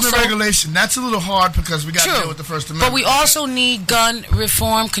that gets to the regulation. That's a little hard because we got to deal with the First Amendment. But we also need gun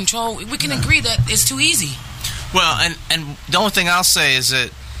reform control. We can agree that it's too easy. Well, and the only thing I'll say is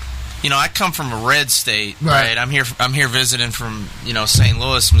that, you know, I come from a red state, right? I'm here visiting from, you know, St.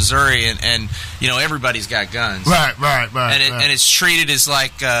 Louis, Missouri, and you know, everybody's got guns, right. And it's treated as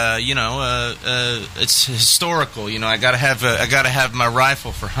like, it's historical. You know, I gotta have my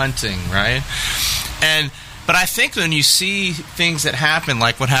rifle for hunting, right? But I think when you see things that happen,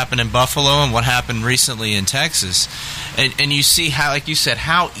 like what happened in Buffalo and what happened recently in Texas, and you see how, like you said,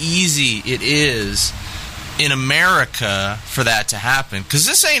 how easy it is in America for that to happen, because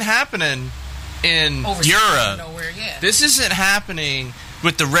this ain't happening in Europe. Nowhere, yeah. This isn't happening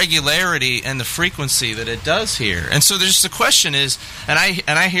with the regularity and the frequency that it does here. And so there's the question is, and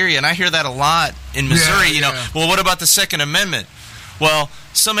I hear you, and I hear that a lot in Missouri. You know, well, what about the Second Amendment? Well,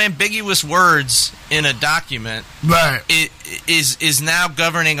 some ambiguous words in a document is now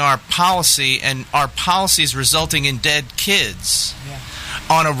governing our policy, and our policies resulting in dead kids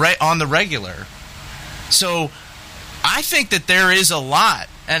on the regular. So I think that there is a lot,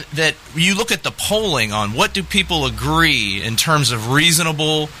 and that you look at the polling on what do people agree in terms of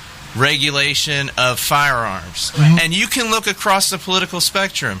reasonable regulation of firearms. Mm-hmm. And you can look across the political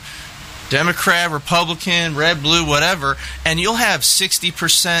spectrum, Democrat, Republican, red, blue, whatever, and you'll have 60%,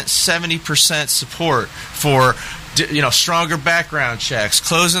 70% support for, you know, stronger background checks,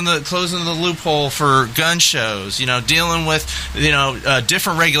 closing the loophole for gun shows, you know, dealing with, you know,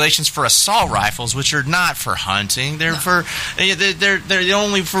 different regulations for assault rifles, which are not for hunting. They're they're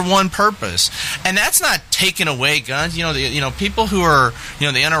only for one purpose, and that's not taking away guns. You know, people who are, you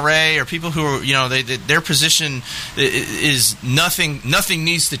know, the NRA, or people who are, you know, their position is nothing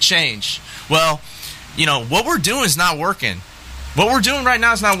needs to change. Well, you know, what we're doing is not working. What we're doing right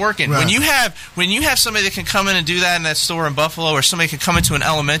now is not working. Right. When you have somebody that can come in and do that in that store in Buffalo, or somebody can come into an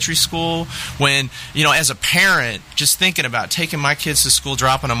elementary school, when, you know, as a parent, just thinking about taking my kids to school,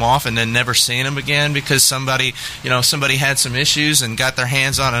 dropping them off, and then never seeing them again because somebody had some issues and got their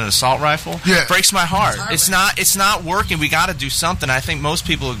hands on an assault rifle, breaks my heart. It's not working. We got to do something. I think most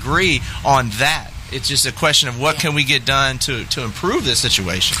people agree on that. It's just a question of what can we get done to improve this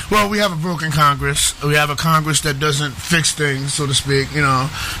situation. Well, we have a broken Congress. We have a Congress that doesn't fix things, so to speak. You know,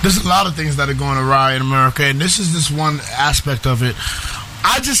 there's a lot of things that are going awry in America, and this is just one aspect of it.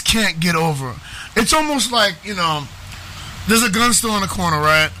 I just can't get over. It's almost like, you know, there's a gun store in the corner,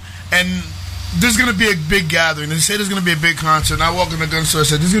 right? And there's going to be a big gathering. They say there's going to be a big concert. And I walk in the gun store and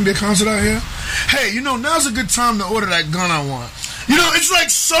said, there's going to be a concert out here? Hey, you know, now's a good time to order that gun I want. You know, it's like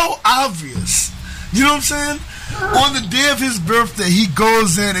so obvious. You know what I'm saying? On the day of his birthday, he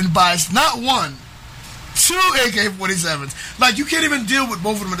goes in and buys not one, 2 AK-47s. Like, you can't even deal with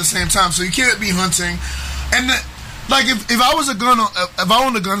both of them at the same time, so you can't be hunting. And like, if I was if I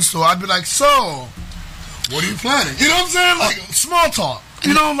owned a gun store, I'd be like, so, what are you planning? You know what I'm saying? Like, small talk.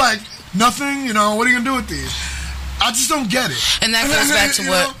 You know, like, nothing. You know, what are you gonna do with these? I just don't get it. And that goes back to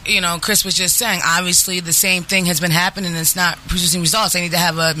what, you know, Chris was just saying. Obviously, the same thing has been happening and it's not producing results. They need to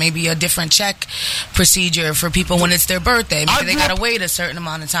have maybe a different check procedure for people when it's their birthday. Maybe they got to wait a certain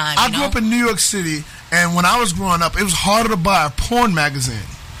amount of time. I grew up in New York City, and when I was growing up, it was harder to buy a porn magazine.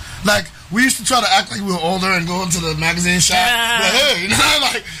 Like, we used to try to act like we were older and go into the magazine shop. Like, hey, you know,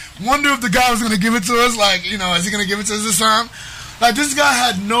 like, wonder if the guy was going to give it to us. Like, you know, is he going to give it to us this time? Like, this guy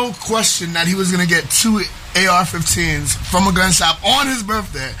had no question that he was going to get 2 AR-15s from a gun shop on his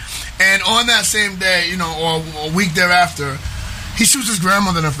birthday. And on that same day, you know, or a week thereafter, he shoots his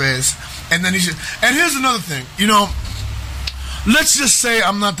grandmother in the face. And then and here's another thing. You know, let's just say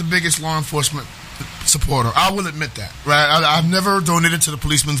I'm not the biggest law enforcement supporter. I will admit that, right? I've never donated to the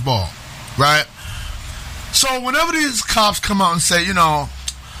policeman's ball, right? So whenever these cops come out and say, you know,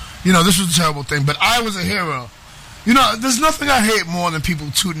 this was a terrible thing, but I was a hero. You know, there's nothing I hate more than people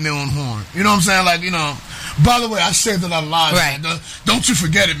tooting their own horn. You know what I'm saying? Like, you know, by the way, I saved a lot of lives. Right. Don't you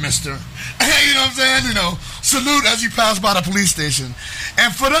forget it, mister. Hey, you know what I'm saying? You know, salute as you pass by the police station.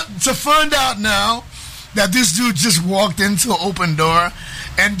 And to find out now that this dude just walked into an open door,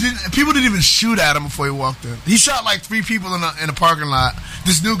 and people didn't even shoot at him before he walked in. He shot like 3 people in a parking lot.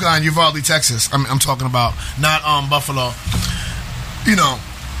 This new guy in Uvalde, Texas. I'm talking about, not Buffalo. You know,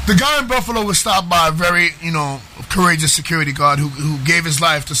 the guy in Buffalo was stopped by a very, courageous security guard who gave his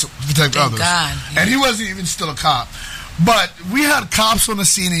life to protect others. God. And he wasn't even still a cop. But we had cops on the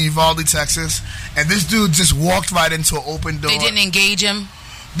scene in Uvalde, Texas, and this dude just walked right into an open door. They didn't engage him?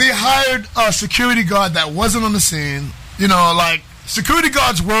 They hired a security guard that wasn't on the scene. Like, security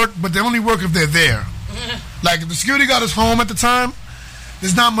guards work, but they only work if they're there. Like, if the security guard is home at the time,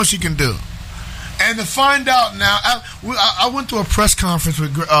 there's not much he can do. And to find out now, I went to a press conference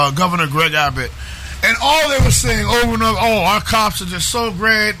with Governor Greg Abbott, and all they were saying over and over, our cops are just so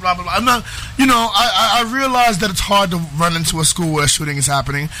great, blah, blah, blah. I'm not, I realized that it's hard to run into a school where a shooting is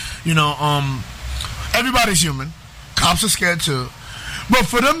happening. Everybody's human. Cops are scared too. But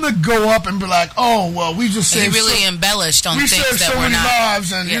for them to go up and be like, we just saved... They really embellished on things that were not... We saved so many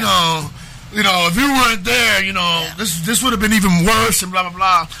lives, and, if you weren't there, this would have been even worse, and blah, blah,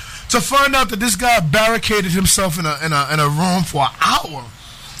 blah. To find out that this guy barricaded himself in a room for an hour.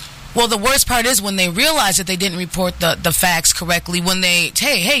 Well, the worst part is when they realized that they didn't report the facts correctly. When they,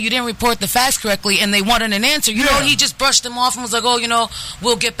 hey, you didn't report the facts correctly, and they wanted an answer. He just brushed them off and was like,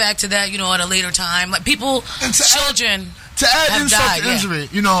 we'll get back to that, at a later time. Like, people, children to add have insult died, to injury,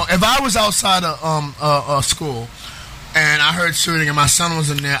 if I was outside a school and I heard shooting and my son was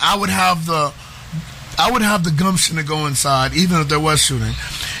in there, I would have the gumption to go inside, even if there was shooting.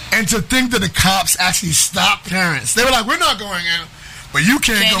 And to think that the cops actually stopped parents. They were like, we're not going in. But you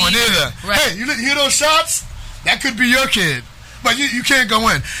can't go in either. Right. Hey, you hear those shots? That could be your kid. But you can't go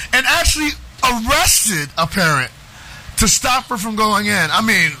in. And actually arrested a parent to stop her from going in. I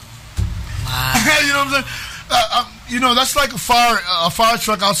mean, wow. You know what I'm saying? That's like a fire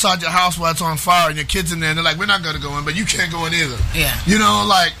truck outside your house while it's on fire and your kid's in there and they're like, we're not going to go in, but you can't go in either. Yeah. We're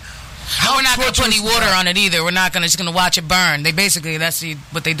not going to put any water on it either. We're not just going to watch it burn. That's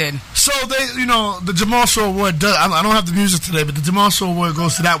what they did. So the Jamal Shaw Award does. I don't have the music today, but the Jamal Shaw Award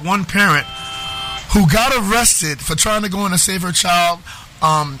goes to that one parent who got arrested for trying to go in and save her child.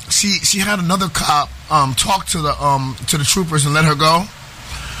 She had another cop talk to the troopers and let her go.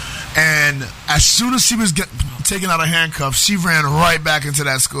 And as soon as she was taken out of handcuffs, she ran right back into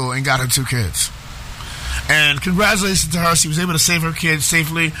that school and got her 2 kids. And congratulations to her. She was able to save her kids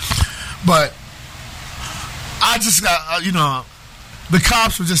safely. But I just got, the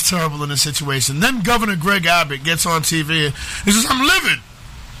cops were just terrible in this situation. Then Governor Greg Abbott gets on TV. He says, I'm livid.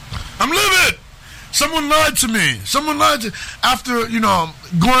 Someone lied to me. After,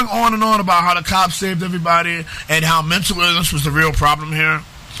 going on and on about how the cops saved everybody and how mental illness was the real problem here.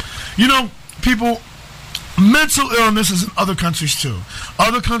 People, mental illness is in other countries too.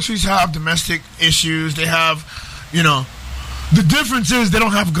 Other countries have domestic issues. They have, the difference is they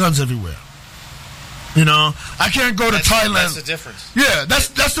don't have guns everywhere. I can't go to Thailand. That's the difference. Yeah, that's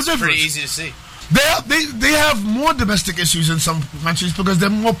the difference. It's pretty easy to see. They have more domestic issues in some countries because they're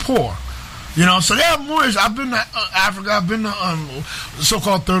more poor. So they have more issues. I've been to Africa. I've been to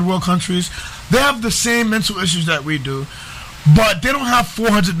so-called third world countries. They have the same mental issues that we do, but they don't have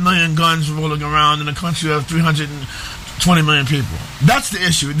 400 million guns rolling around in a country of 320 million people. That's the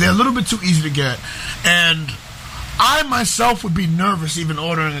issue. They're a little bit too easy to get, and I myself would be nervous even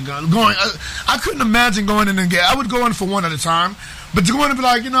ordering a gun. I couldn't imagine going in and get. I would go in for one at a time, but to go in and be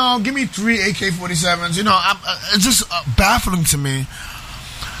like, give me 3 AK-47s. It's just baffling to me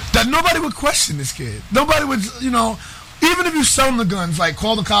that nobody would question this kid. Nobody would, even if you sell him the guns, like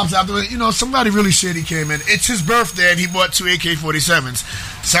call the cops after, somebody really shitty came in. It's his birthday and he bought 2 AK-47s.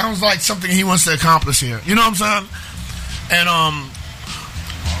 Sounds like something he wants to accomplish here. You know what I'm saying? And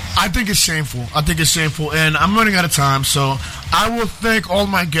I think it's shameful. And I'm running out of time, so I will thank all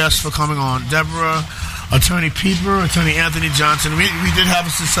my guests for coming on. Deborah, Attorney Pieper, Attorney Anthony Johnson. We did have a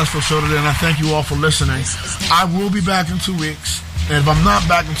successful show today, and I thank you all for listening. I will be back in 2 weeks. And if I'm not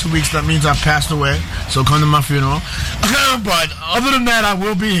back in 2 weeks, that means I've passed away. So come to my funeral. But other than that, I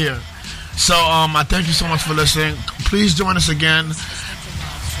will be here. So I thank you so much for listening. Please join us again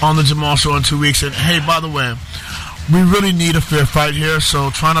on the Jamal Show in 2 weeks. And hey, by the way, we really need a fair fight here, so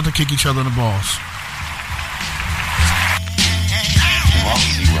try not to kick each other in the balls. Jamal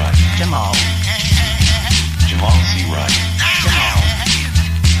C. Wright. Jamal. Jamal C. Wright. Jamal.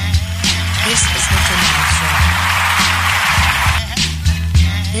 This is the Jamal Show.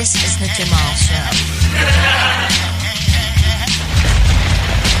 This is the Jamal Show.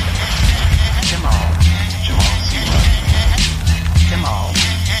 Jamal. Jamal C. Wright. Jamal.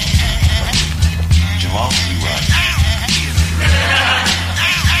 Jamal C. Wright.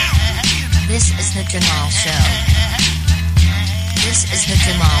 This is the Jamal Show.